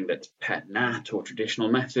something that's pet nat or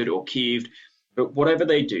traditional method or kieved, but whatever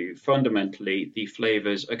they do, fundamentally the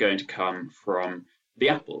flavours are going to come from the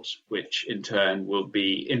apples, which in turn will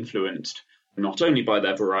be influenced not only by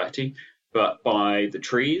their variety, but by the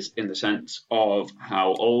trees in the sense of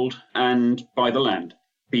how old, and by the land,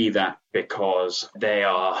 be that because they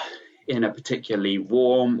are in a particularly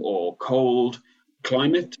warm or cold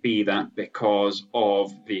climate, be that because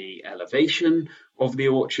of the elevation of the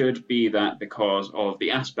orchard, be that because of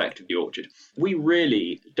the aspect of the orchard. We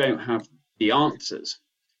really don't have the answers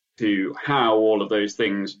to how all of those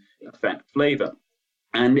things affect flavour.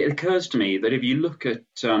 And it occurs to me that if you look at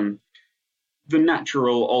the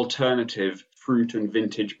natural alternative fruit and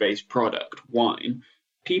vintage-based product, wine,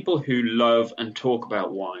 people who love and talk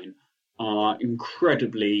about wine are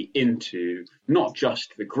incredibly into not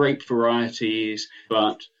just the grape varieties,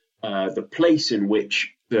 but the place in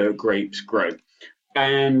which the grapes grow.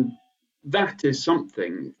 And that is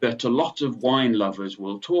something that a lot of wine lovers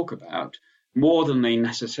will talk about more than they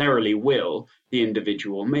necessarily will the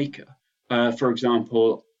individual maker. For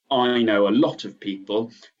example, I know a lot of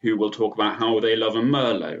people who will talk about how they love a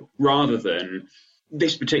Merlot rather than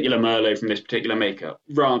this particular Merlot from this particular maker,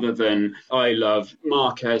 rather than I love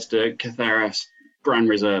Marqués de Caceres Gran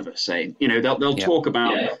Reserva, say. You know, they'll talk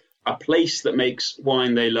about a place that makes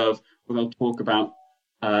wine they love, or they'll talk about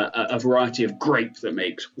a variety of grape that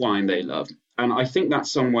makes wine they love. And I think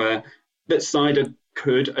that's somewhere that cider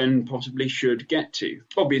could and possibly should get to.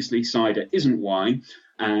 Obviously, cider isn't wine,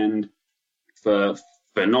 and for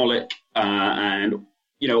phenolic and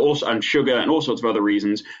also and sugar and all sorts of other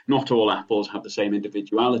reasons, not all apples have the same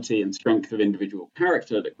individuality and strength of individual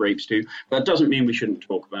character that grapes do. But that doesn't mean we shouldn't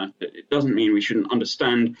talk about it. It doesn't mean we shouldn't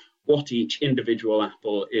understand what each individual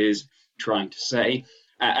apple is trying to say.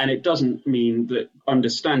 And it doesn't mean that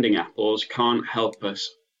understanding apples can't help us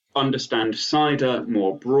understand cider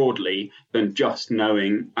more broadly than just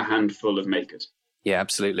knowing a handful of makers. Yeah,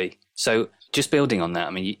 absolutely. So just building on that,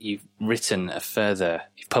 I mean, you've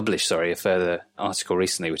published a further article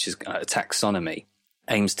recently, which is a taxonomy,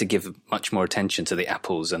 aims to give much more attention to the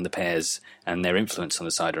apples and the pears and their influence on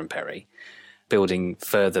the cider and perry, building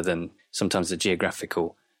further than sometimes the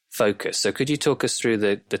geographical focus. So could you talk us through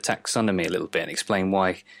the taxonomy a little bit and explain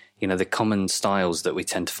why, the common styles that we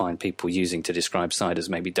tend to find people using to describe ciders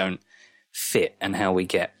maybe don't fit, and how we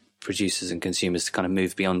get producers and consumers to kind of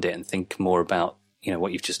move beyond it and think more about,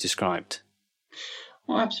 what you've just described?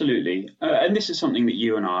 Well, absolutely. And this is something that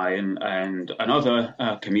you and I and other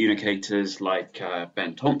communicators like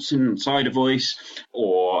Ben Thompson, Cider Voice,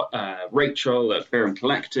 or Rachel at Beer and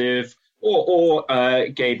Collective, or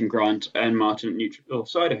Gabe and Grant and Martin at Neutral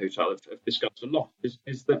Cider Hotel have discussed a lot,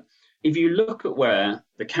 is that if you look at where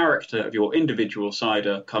the character of your individual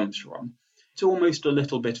cider comes from, it's almost a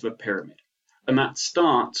little bit of a pyramid. And that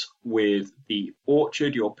starts with the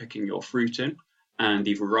orchard you're picking your fruit in and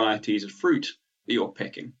the varieties of fruit that you're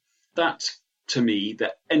picking. That's, to me,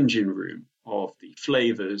 the engine room of the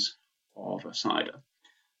flavours of a cider.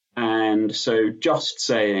 And so just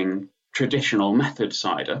saying traditional method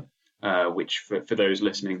cider, which for those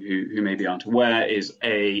listening who maybe aren't aware is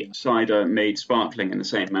a cider made sparkling in the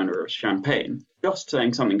same manner as champagne, just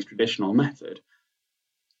saying something's traditional method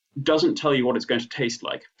doesn't tell you what it's going to taste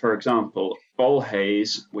like. For example,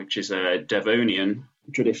 Bolhaze, which is a Devonian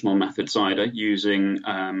traditional method cider using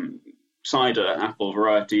cider apple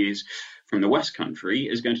varieties from the West Country,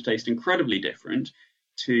 is going to taste incredibly different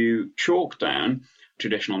to Chalkdown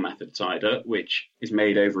traditional method cider, which is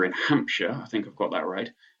made over in Hampshire, I think I've got that right,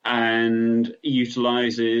 and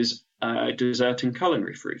utilises dessert and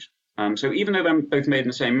culinary fruit. So even though they're both made in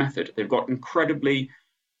the same method, they've got incredibly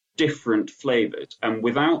different flavours. And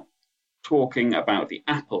without talking about the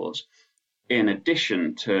apples, in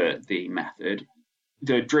addition to the method,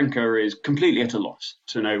 the drinker is completely at a loss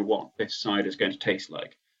to know what this cider is going to taste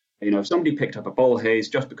like. If somebody picked up a Boll Haze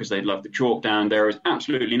just because they love the chalk down, there is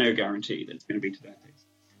absolutely no guarantee that it's going to be to their taste.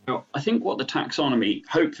 Now, I think what the taxonomy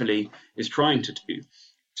hopefully is trying to do,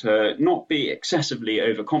 to not be excessively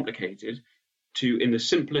overcomplicated, to, in the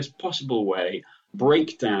simplest possible way,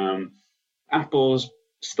 break down apples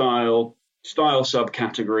style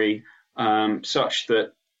subcategory, such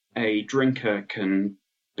that a drinker can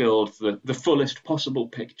build the fullest possible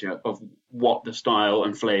picture of what the style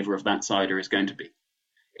and flavour of that cider is going to be.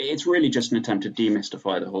 It's really just an attempt to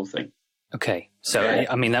demystify the whole thing. Okay, so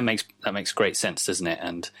I mean that makes great sense, doesn't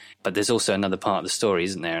it? But there's also another part of the story,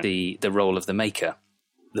 isn't there? The role of the maker,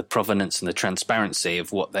 the provenance and the transparency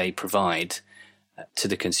of what they provide to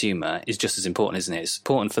the consumer is just as important, isn't it? It's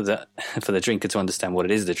important for the drinker to understand what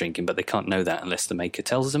it is they're drinking, but they can't know that unless the maker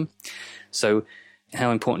tells them. So,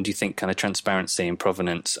 how important do you think kind of transparency and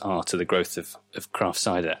provenance are to the growth of craft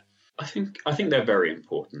cider? I think they're very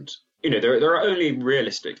important. There are only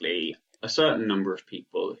realistically a certain number of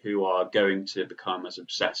people who are going to become as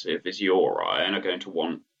obsessive as you or I and are going to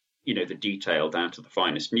want, the detail down to the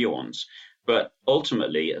finest nuance. But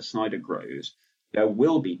ultimately, as cider grows, there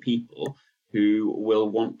will be people who will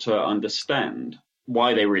want to understand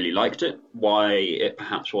why they really liked it, why it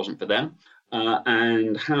perhaps wasn't for them,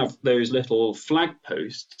 and have those little flag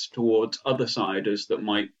posts towards other ciders that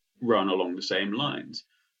might run along the same lines.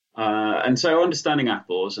 And so understanding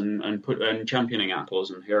apples and championing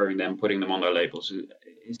apples and hearing them, putting them on their labels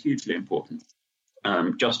is hugely important,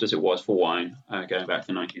 just as it was for wine going back to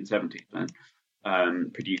the 1970s.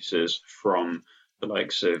 And producers from the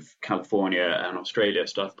likes of California and Australia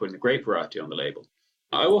started putting the grape variety on the label.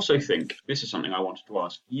 I also think this is something I wanted to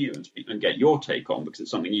ask you and get your take on, because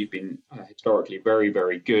it's something you've been historically very,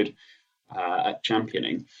 very good at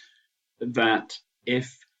championing, that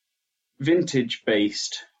if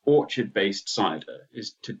vintage-based, orchard-based cider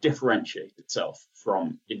is to differentiate itself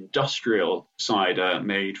from industrial cider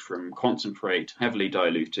made from concentrate, heavily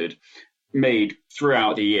diluted, made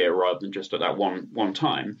throughout the year rather than just at that one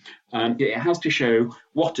time, it has to show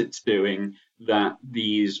what it's doing that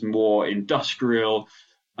these more industrial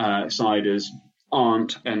ciders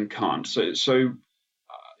aren't and can't. So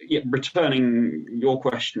returning your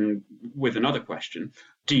question with another question,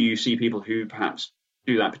 do you see people who perhaps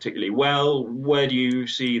do that particularly well? Where do you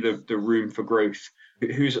see the room for growth?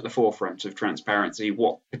 Who's at the forefront of transparency?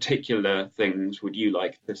 What particular things would you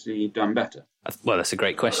like to see done better? Well, that's a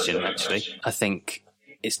great question, actually. I think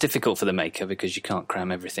it's difficult for the maker because you can't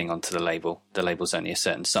cram everything onto the label. The label's only a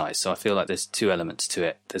certain size. So I feel like there's two elements to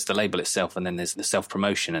it. There's the label itself, and then there's the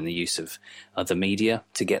self-promotion and the use of other media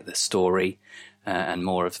to get the story and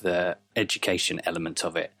more of the education element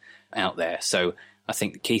of it out there. So I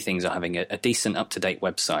think the key things are having a decent, up-to-date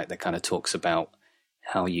website that kind of talks about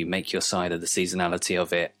how you make your cider, the seasonality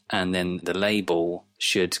of it, and then the label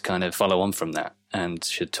should kind of follow on from that and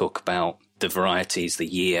should talk about the varieties, the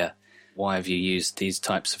year. Why have you used these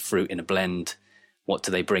types of fruit in a blend? What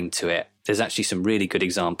do they bring to it? There's actually some really good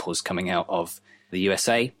examples coming out of the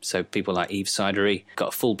USA. So people like Eve's Cidery got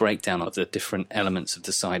a full breakdown of the different elements of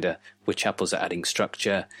the cider, which apples are adding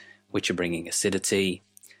structure, which are bringing acidity,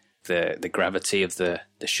 the gravity of the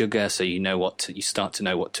sugar, so you start to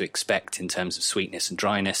know what to expect in terms of sweetness and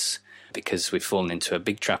dryness, because we've fallen into a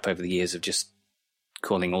big trap over the years of just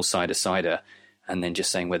calling all cider and then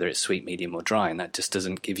just saying whether it's sweet, medium or dry, and that just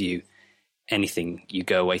doesn't give you anything. You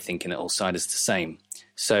go away thinking that all cider's the same.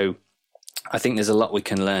 So I think there's a lot we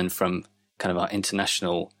can learn from kind of our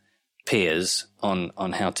international peers on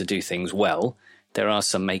how to do things well. There are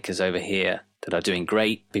some makers over here that are doing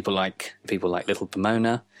great. People like Little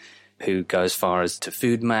Pomona, who go as far as to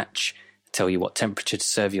food match, tell you what temperature to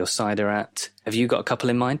serve your cider at. Have you got a couple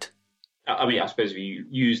in mind? I mean, I suppose if you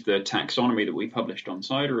use the taxonomy that we published on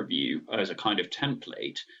Cider Review as a kind of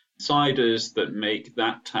template, ciders that make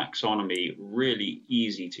that taxonomy really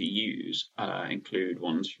easy to use include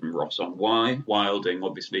ones from Ross on Wye, Wilding,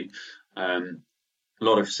 obviously. A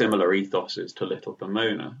lot of similar ethoses to Little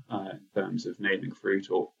Pomona in terms of naming fruit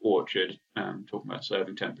or orchard, talking about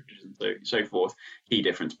serving temperatures and so forth. Key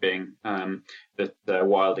difference being that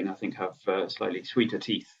Wilding, I think, have slightly sweeter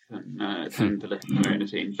teeth than the Little Pomona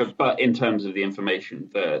team. But in terms of the information,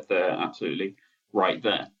 they're absolutely right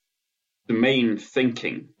there. The main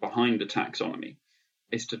thinking behind the taxonomy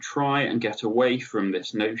is to try and get away from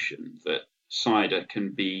this notion that cider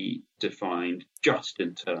can be defined just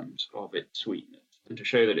in terms of its sweetness, and to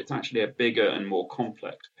show that it's actually a bigger and more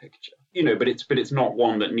complex picture. But it's not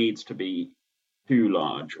one that needs to be too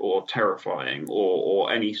large or terrifying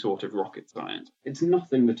or any sort of rocket science. It's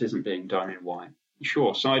nothing that isn't being done in wine.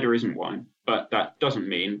 Sure, cider isn't wine, but that doesn't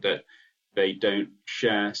mean that they don't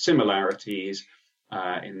share similarities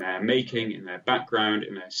in their making, in their background,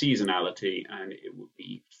 in their seasonality, and it would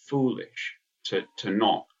be foolish to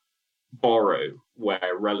not borrow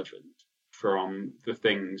where relevant from the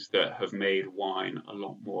things that have made wine a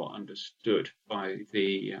lot more understood by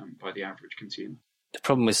the average consumer. The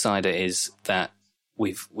problem with cider is that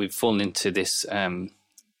we've fallen into this kind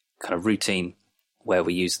of routine where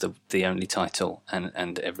we use the only title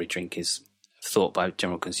and every drink is thought by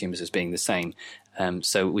general consumers as being the same.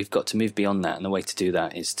 So we've got to move beyond that, and the way to do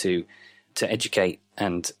that is to educate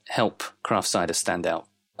and help craft cider stand out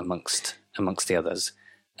amongst the others.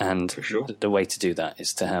 And For sure. The way to do that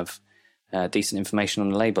is to have decent information on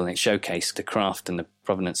the label and showcase the craft and the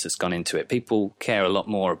provenance that's gone into it. People care a lot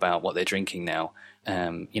more about what they're drinking now.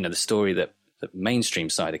 The story that mainstream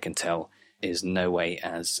cider can tell is no way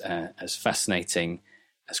as fascinating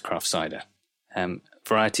as craft cider.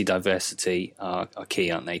 Variety, diversity are key,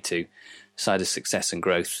 aren't they, to cider's success and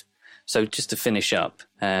growth. So just to finish up,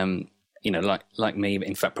 like me,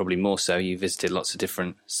 in fact probably more so, you visited lots of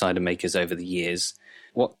different cider makers over the years.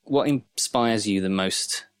 What inspires you the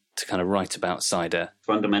most to kind of write about cider?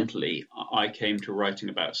 Fundamentally, I came to writing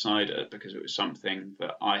about cider because it was something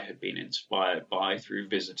that I had been inspired by through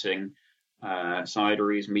visiting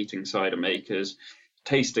cideries, meeting cider makers,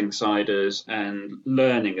 tasting ciders, and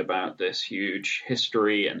learning about this huge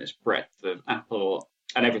history and this breadth of apple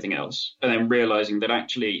and everything else, and then realizing that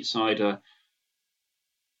actually cider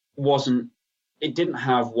didn't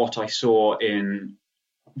have what I saw in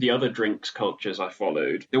the other drinks cultures I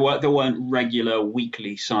followed. There weren't regular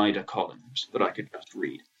weekly cider columns that I could just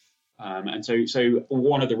read. And so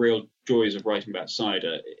one of the real joys of writing about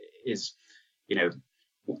cider is,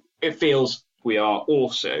 it feels we are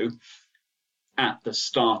also at the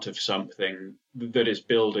start of something that is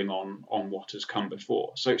building on what has come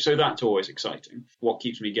before. So that's always exciting. What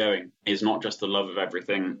keeps me going is not just the love of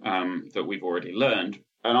everything that we've already learned.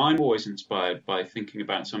 And I'm always inspired by thinking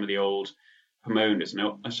about some of the old Pomonas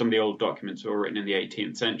and some of the old documents that were written in the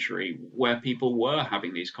 18th century, where people were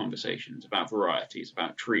having these conversations about varieties,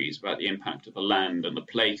 about trees, about the impact of the land and the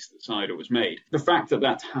place that cider was made. The fact that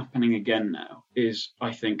that's happening again now is,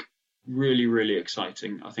 I think, really, really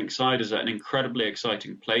exciting. I think cider's at an incredibly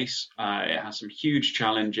exciting place. It has some huge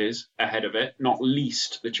challenges ahead of it, not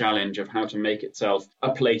least the challenge of how to make itself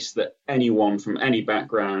a place that anyone from any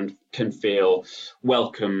background can feel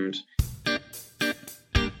welcomed.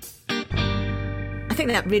 I think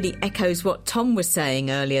that really echoes what Tom was saying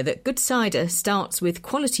earlier, that good cider starts with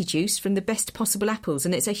quality juice from the best possible apples,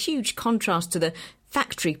 and it's a huge contrast to the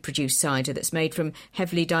factory-produced cider that's made from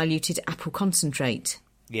heavily diluted apple concentrate.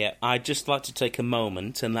 Yeah, I'd just like to take a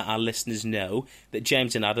moment and let our listeners know that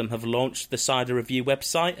James and Adam have launched the Cider Review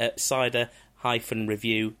website at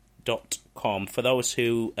cider-review.com for those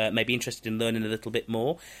who may be interested in learning a little bit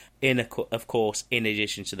more. Of course, in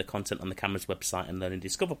addition to the content on the Cameron's website and Learn and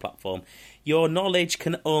Discover platform, your knowledge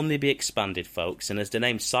can only be expanded, folks. And as the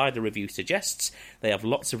name Cider Review suggests, they have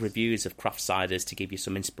lots of reviews of craft ciders to give you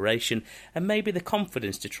some inspiration and maybe the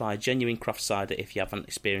confidence to try genuine craft cider if you haven't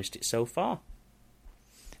experienced it so far.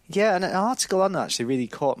 Yeah, and an article on that actually really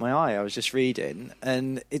caught my eye. I was just reading,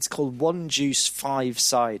 and it's called One Juice, 5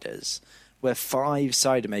 Ciders, where 5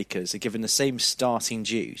 cider makers are given the same starting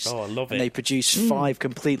juice. Oh, I love it. And they produce 5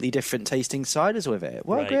 completely different tasting ciders with it.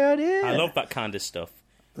 What Right. a great idea. I love that kind of stuff.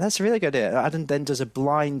 That's a really good idea. Adam then does a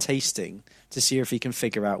blind tasting to see if he can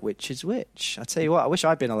figure out which is which. I tell you what, I wish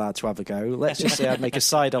I'd been allowed to have a go. Let's just say I'd make a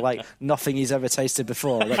cider like nothing he's ever tasted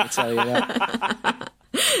before, let me tell you that.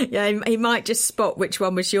 Yeah, he might just spot which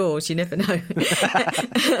one was yours. You never know.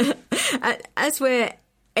 As we're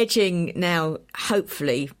edging now,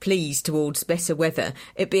 hopefully, pleased towards better weather,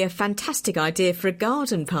 it'd be a fantastic idea for a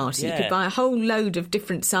garden party. Yeah. You could buy a whole load of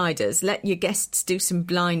different ciders, let your guests do some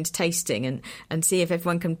blind tasting and see if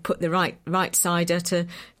everyone can put the right cider to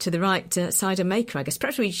the right cider maker, I guess.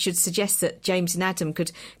 Perhaps we should suggest that James and Adam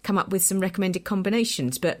could come up with some recommended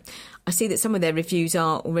combinations, but I see that some of their reviews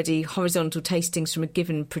are already horizontal tastings from a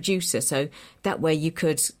given producer, so that way you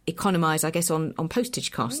could economise, I guess, on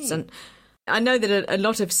postage costs. And I know that a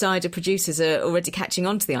lot of cider producers are already catching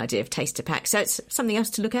on to the idea of taster packs, so it's something else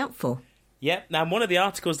to look out for. Yeah, now one of the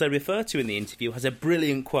articles they refer to in the interview has a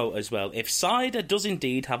brilliant quote as well. If cider does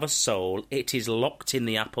indeed have a soul, it is locked in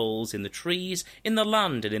the apples, in the trees, in the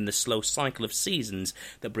land, and in the slow cycle of seasons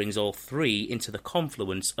that brings all three into the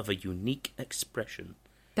confluence of a unique expression.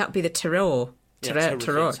 That would be the terroir.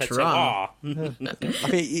 Ta-ra.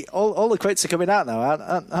 I mean, all the quotes are coming out now,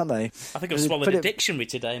 aren't they? I think I've swallowed a dictionary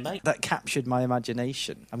today, mate. That captured my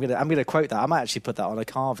imagination. I'm gonna quote that. I might actually put that on a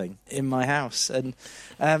carving in my house. And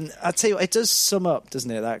I tell you what, it does sum up, doesn't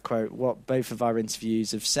it, that quote, what both of our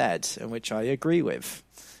interviews have said, and which I agree with.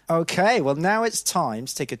 Okay, well, now it's time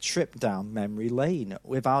to take a trip down memory lane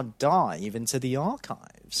with our dive into the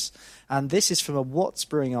archives. And this is from a What's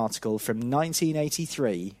Brewing article from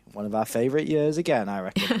 1983, one of our favourite years again, I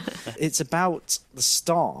reckon. It's about the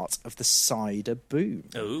start of the cider boom.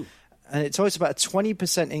 Ooh. And it talks about a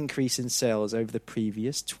 20% increase in sales over the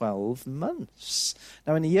previous 12 months.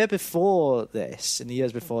 Now, in the years before this,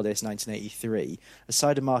 1983, the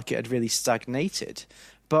cider market had really stagnated.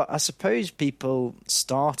 But I suppose people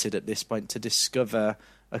started at this point to discover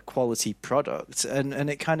a quality product, and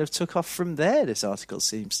it kind of took off from there, this article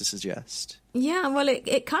seems to suggest. Yeah, well,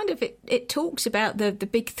 it talks about the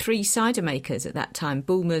big three cider makers at that time,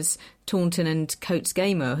 Bulmers, Taunton and Coates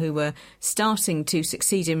Gamer, who were starting to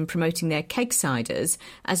succeed in promoting their keg ciders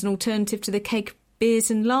as an alternative to the keg beers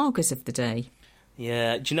and lagers of the day.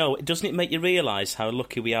 Yeah, do you know, doesn't it make you realise how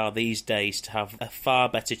lucky we are these days to have a far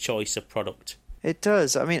better choice of product? It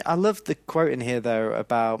does. I mean, I love the quote in here, though,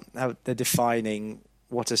 about how they're defining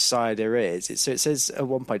what a cider is. So it says at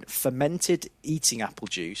one point, fermented eating apple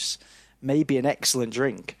juice may be an excellent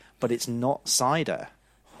drink, but it's not cider.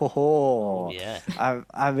 Yeah.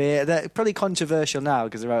 I mean, they're probably controversial now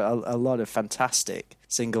because there are a lot of fantastic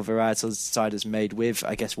single varietal ciders made with,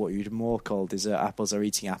 I guess, what you'd more call dessert apples or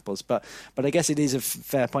eating apples. But I guess it is a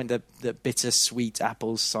fair point that bitter-sweet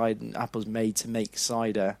apples made to make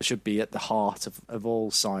cider should be at the heart of all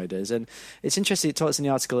ciders. And it's interesting, it talks in the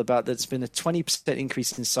article about there's been a 20%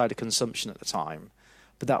 increase in cider consumption at the time,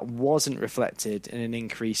 but that wasn't reflected in an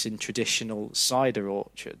increase in traditional cider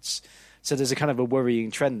orchards. So there's a kind of a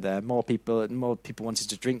worrying trend there. More people wanted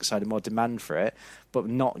to drink cider, more demand for it, but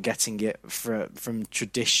not getting it from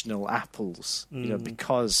traditional apples,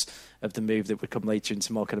 because of the move that would come later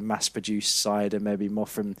into more kind of mass-produced cider, maybe more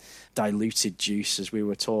from diluted juice, as we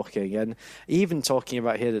were talking. And even talking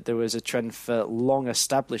about here that there was a trend for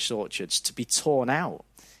long-established orchards to be torn out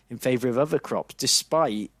in favour of other crops,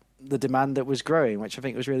 despite the demand that was growing, which I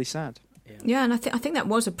think was really sad. Yeah, and I think that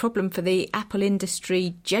was a problem for the apple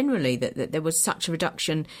industry generally, that there was such a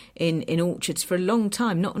reduction in orchards for a long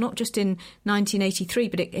time, not just in 1983,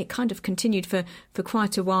 but it kind of continued for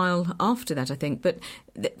quite a while after that, I think. But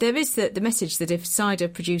there is the message that if cider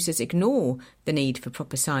producers ignore the need for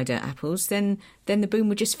proper cider apples, then the boom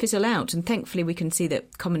would just fizzle out. And thankfully we can see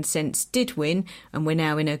that common sense did win, and we're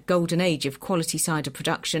now in a golden age of quality cider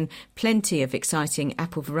production, plenty of exciting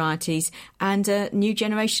apple varieties, and a new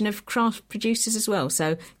generation of craft producers as well.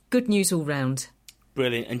 So good news all round.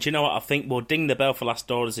 Brilliant. And do you know what? I think we'll ding the bell for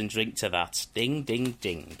last orders and drink to that. Ding, ding,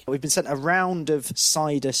 ding. We've been sent a round of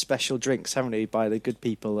cider special drinks, haven't we, by the good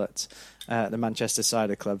people at the Manchester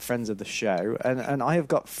Cider Club, friends of the show. And I have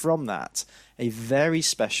got from that a very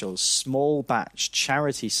special small batch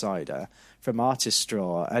charity cider from Artist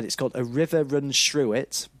Straw. And it's called A River Runs Through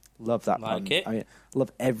It. Love that like pun. It. I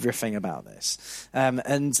love everything about this.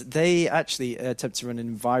 And they actually attempt to run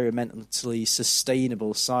an environmentally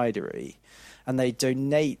sustainable cidery. And they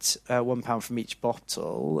donate £1 from each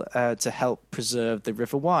bottle to help preserve the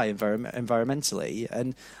River Wye environmentally.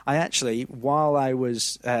 And I actually, while I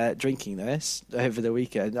was drinking this over the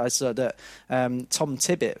weekend, I saw that Tom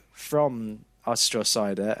Tibbett from Artist Straw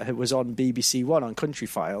Cider was on BBC One on Country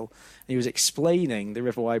File. And he was explaining the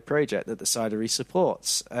River Wye project that the cidery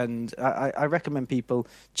supports. And I recommend people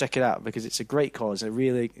check it out because it's a great cause, a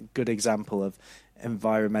really good example of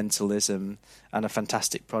environmentalism and a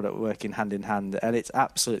fantastic product working hand in hand, and it's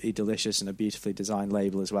absolutely delicious and a beautifully designed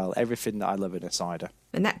label as well. Everything that I love in a cider.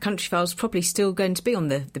 And that Country File's probably still going to be on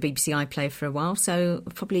the BBC iPlayer for a while, so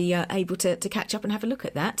probably able to catch up and have a look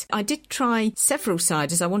at that. I did try several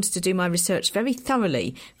ciders. I wanted to do my research very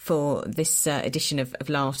thoroughly for this edition of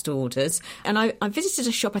Last Orders, and I visited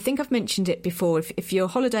a shop. I think I've mentioned it before. If you're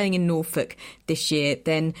holidaying in Norfolk this year,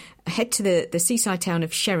 then head to the seaside town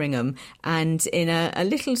of Sheringham, and in a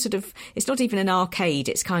little sort of, it's not even an arcade,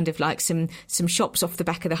 it's kind of like some shops off the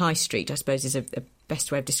back of the high street, I suppose is a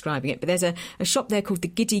best way of describing it. But there's a shop there called the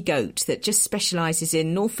Giddy Goat that just specialises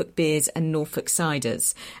in Norfolk beers and Norfolk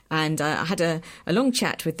ciders. And I had a long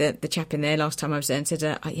chat with the chap in there last time I was there and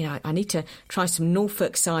said, I need to try some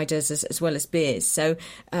Norfolk ciders as well as beers. So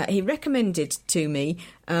he recommended to me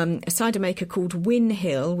a cider maker called Win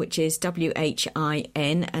Hill, which is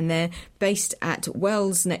WHIN, and they're based at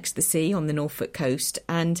Wells next to the sea on the Norfolk coast.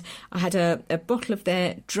 And I had a bottle of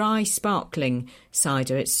their dry sparkling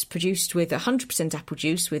cider. It's produced with 100% apple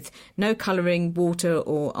juice with no colouring, water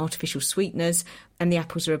or artificial sweeteners. And the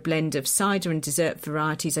apples are a blend of cider and dessert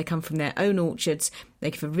varieties. They come from their own orchards.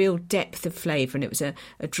 They give a real depth of flavour, and it was a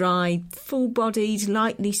dry, full-bodied,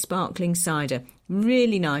 lightly sparkling cider.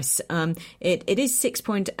 Really nice. It is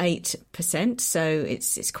 6.8%, so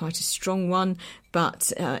it's quite a strong one,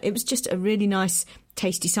 but it was just a really nice,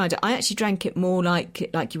 tasty cider. I actually drank it more like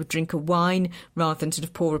you would drink a wine, rather than sort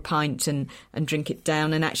of pour a pint and drink it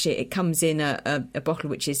down. And actually it comes in a bottle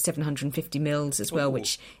which is 750 mils as well,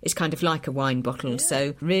 which is kind of like a wine bottle. Yeah.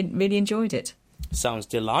 So really enjoyed it. Sounds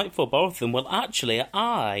delightful, both of them. Well, actually,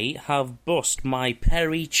 I have bust my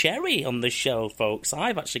Perry cherry on the show, folks.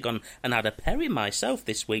 I've actually gone and had a Perry myself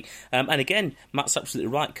this week. And again, Matt's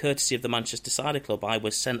absolutely right. Courtesy of the Manchester Cider Club, I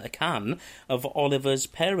was sent a can of Oliver's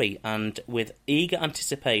Perry. And with eager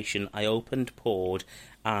anticipation, I opened, poured,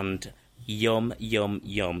 and yum, yum,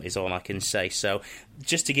 yum is all I can say. So,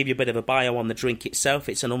 just to give you a bit of a bio on the drink itself,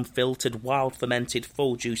 it's an unfiltered, wild fermented,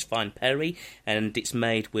 full juice fine Perry, and it's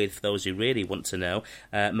made with, those who really want to know,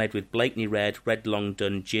 made with Blakeney Red, Red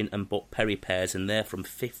Longdon, Gin and Butt Perry pears, and they're from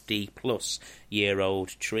 50-plus year old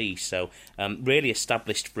trees. So, really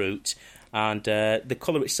established fruit. And the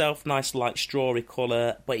colour itself, nice light strawy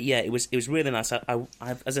colour. But yeah, it was really nice. I've,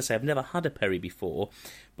 as I say, I've never had a Perry before,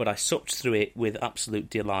 but I supped through it with absolute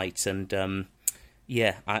delight. And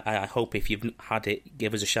yeah, I hope if you've had it,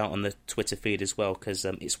 give us a shout on the Twitter feed as well, because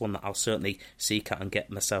it's one that I'll certainly seek out and get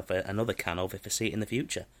myself another can of if I see it in the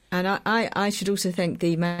future. And I should also thank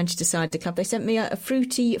the Manchester Cider Club. They sent me a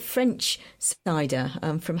fruity French cider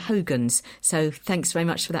from Hogan's. So thanks very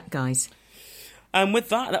much for that, guys. And with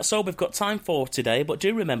that, that's all we've got time for today, but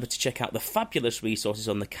do remember to check out the fabulous resources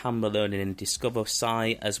on the CAMRA Learning and Discover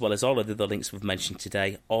site, as well as all of the other links we've mentioned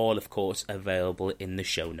today, all, of course, available in the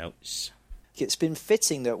show notes. It's been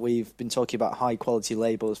fitting that we've been talking about high-quality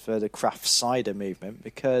labels for the craft cider movement,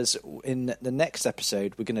 because in the next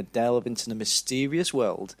episode, we're going to delve into the mysterious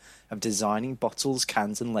world of designing bottles,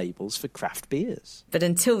 cans and labels for craft beers. But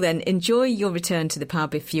until then, enjoy your return to the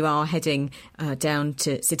pub if you are heading down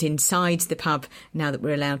to sit inside the pub now that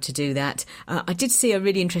we're allowed to do that. I did see a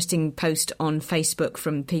really interesting post on Facebook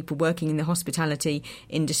from people working in the hospitality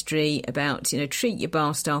industry about, treat your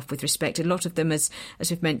bar staff with respect. A lot of them, as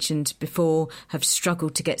we've mentioned before, have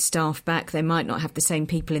struggled to get staff back. They might not have the same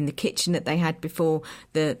people in the kitchen that they had before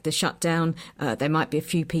the shutdown. There might be a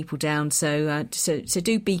few people down. So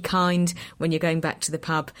do be kind when you're going back to the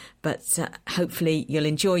pub, but hopefully you'll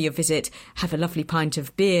enjoy your visit, have a lovely pint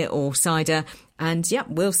of beer or cider, and yeah,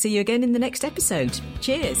 we'll see you again in the next episode.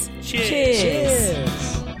 Cheers. Cheers.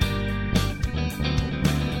 Cheers.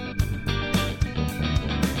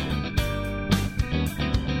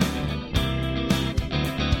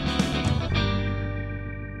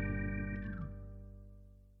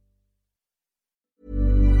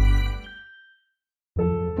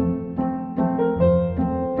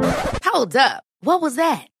 Hold up. What was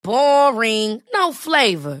that? Boring. No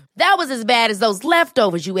flavor. That was as bad as those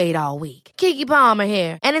leftovers you ate all week. Keke Palmer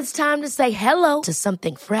here, and it's time to say hello to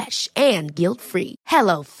something fresh and guilt-free.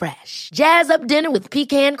 Hello Fresh. Jazz up dinner with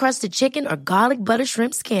pecan-crusted chicken or garlic butter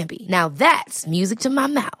shrimp scampi. Now that's music to my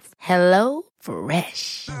mouth. Hello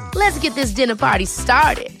Fresh. Let's get this dinner party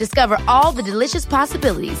started. Discover all the delicious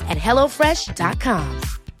possibilities at HelloFresh.com.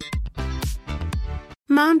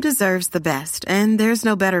 Mom deserves the best, and there's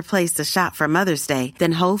no better place to shop for Mother's Day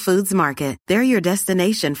than Whole Foods Market. They're your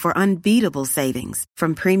destination for unbeatable savings,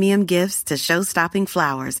 from premium gifts to show-stopping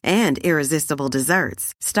flowers and irresistible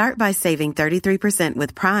desserts. Start by saving 33%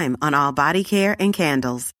 with Prime on all body care and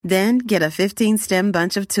candles. Then get a 15-stem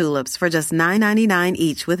bunch of tulips for just $9.99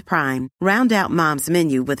 each with Prime. Round out Mom's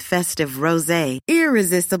menu with festive rosé,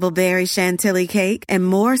 irresistible berry chantilly cake, and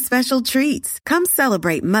more special treats. Come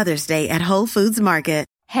celebrate Mother's Day at Whole Foods Market.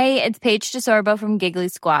 Hey, it's Paige DeSorbo from Giggly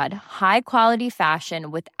Squad. High quality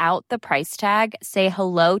fashion without the price tag. Say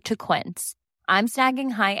hello to Quince. I'm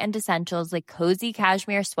snagging high-end essentials like cozy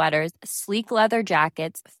cashmere sweaters, sleek leather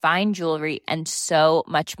jackets, fine jewelry, and so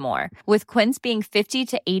much more. With Quince being 50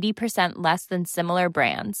 to 80% less than similar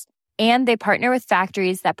brands. And they partner with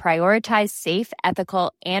factories that prioritize safe,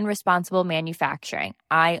 ethical, and responsible manufacturing.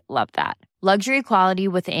 I love that. Luxury quality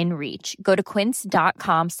within reach. Go to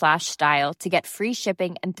quince.com/style to get free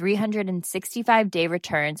shipping and 365-day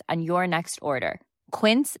returns on your next order.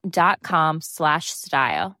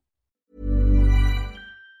 Quince.com/style.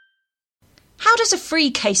 How does a free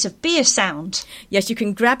case of beer sound? Yes, you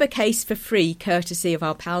can grab a case for free courtesy of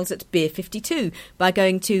our pals at Beer 52 by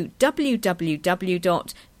going to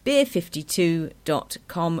www.beer52.com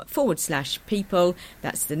beer52.com/people.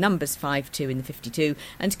 That's the numbers 52 in the 52,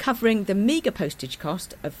 and covering the meagre postage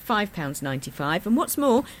cost of £5.95. And what's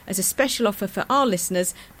more, as a special offer for our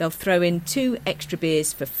listeners, they'll throw in 2 extra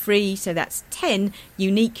beers for free, so that's 10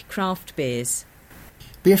 unique craft beers.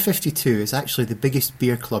 Beer 52 is actually the biggest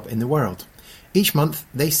beer club in the world. Each month,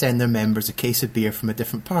 they send their members a case of beer from a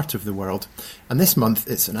different part of the world, and this month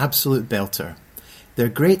it's an absolute belter. Their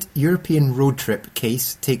Great European Road Trip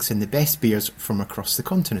case takes in the best beers from across the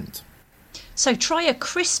continent. So try a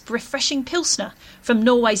crisp, refreshing Pilsner from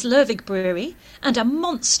Norway's Lervig Brewery and a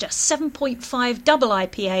monster 7.5 double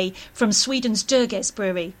IPA from Sweden's Dörges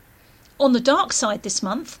Brewery. On the dark side this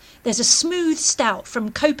month, there's a smooth stout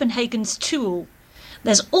from Copenhagen's Tuul.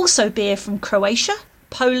 There's also beer from Croatia,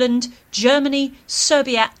 Poland, Germany,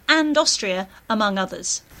 Serbia and Austria, among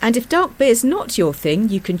others. And if dark beer's not your thing,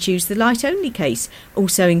 you can choose the light-only case.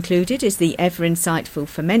 Also included is the ever-insightful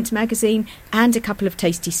Ferment magazine and a couple of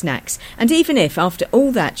tasty snacks. And even if, after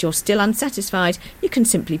all that, you're still unsatisfied, you can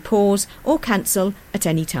simply pause or cancel at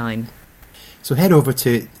any time. So head over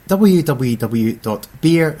to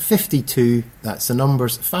www.beer52, that's the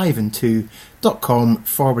numbers 5 and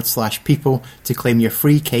 2.com/people to claim your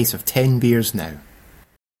free case of 10 beers now.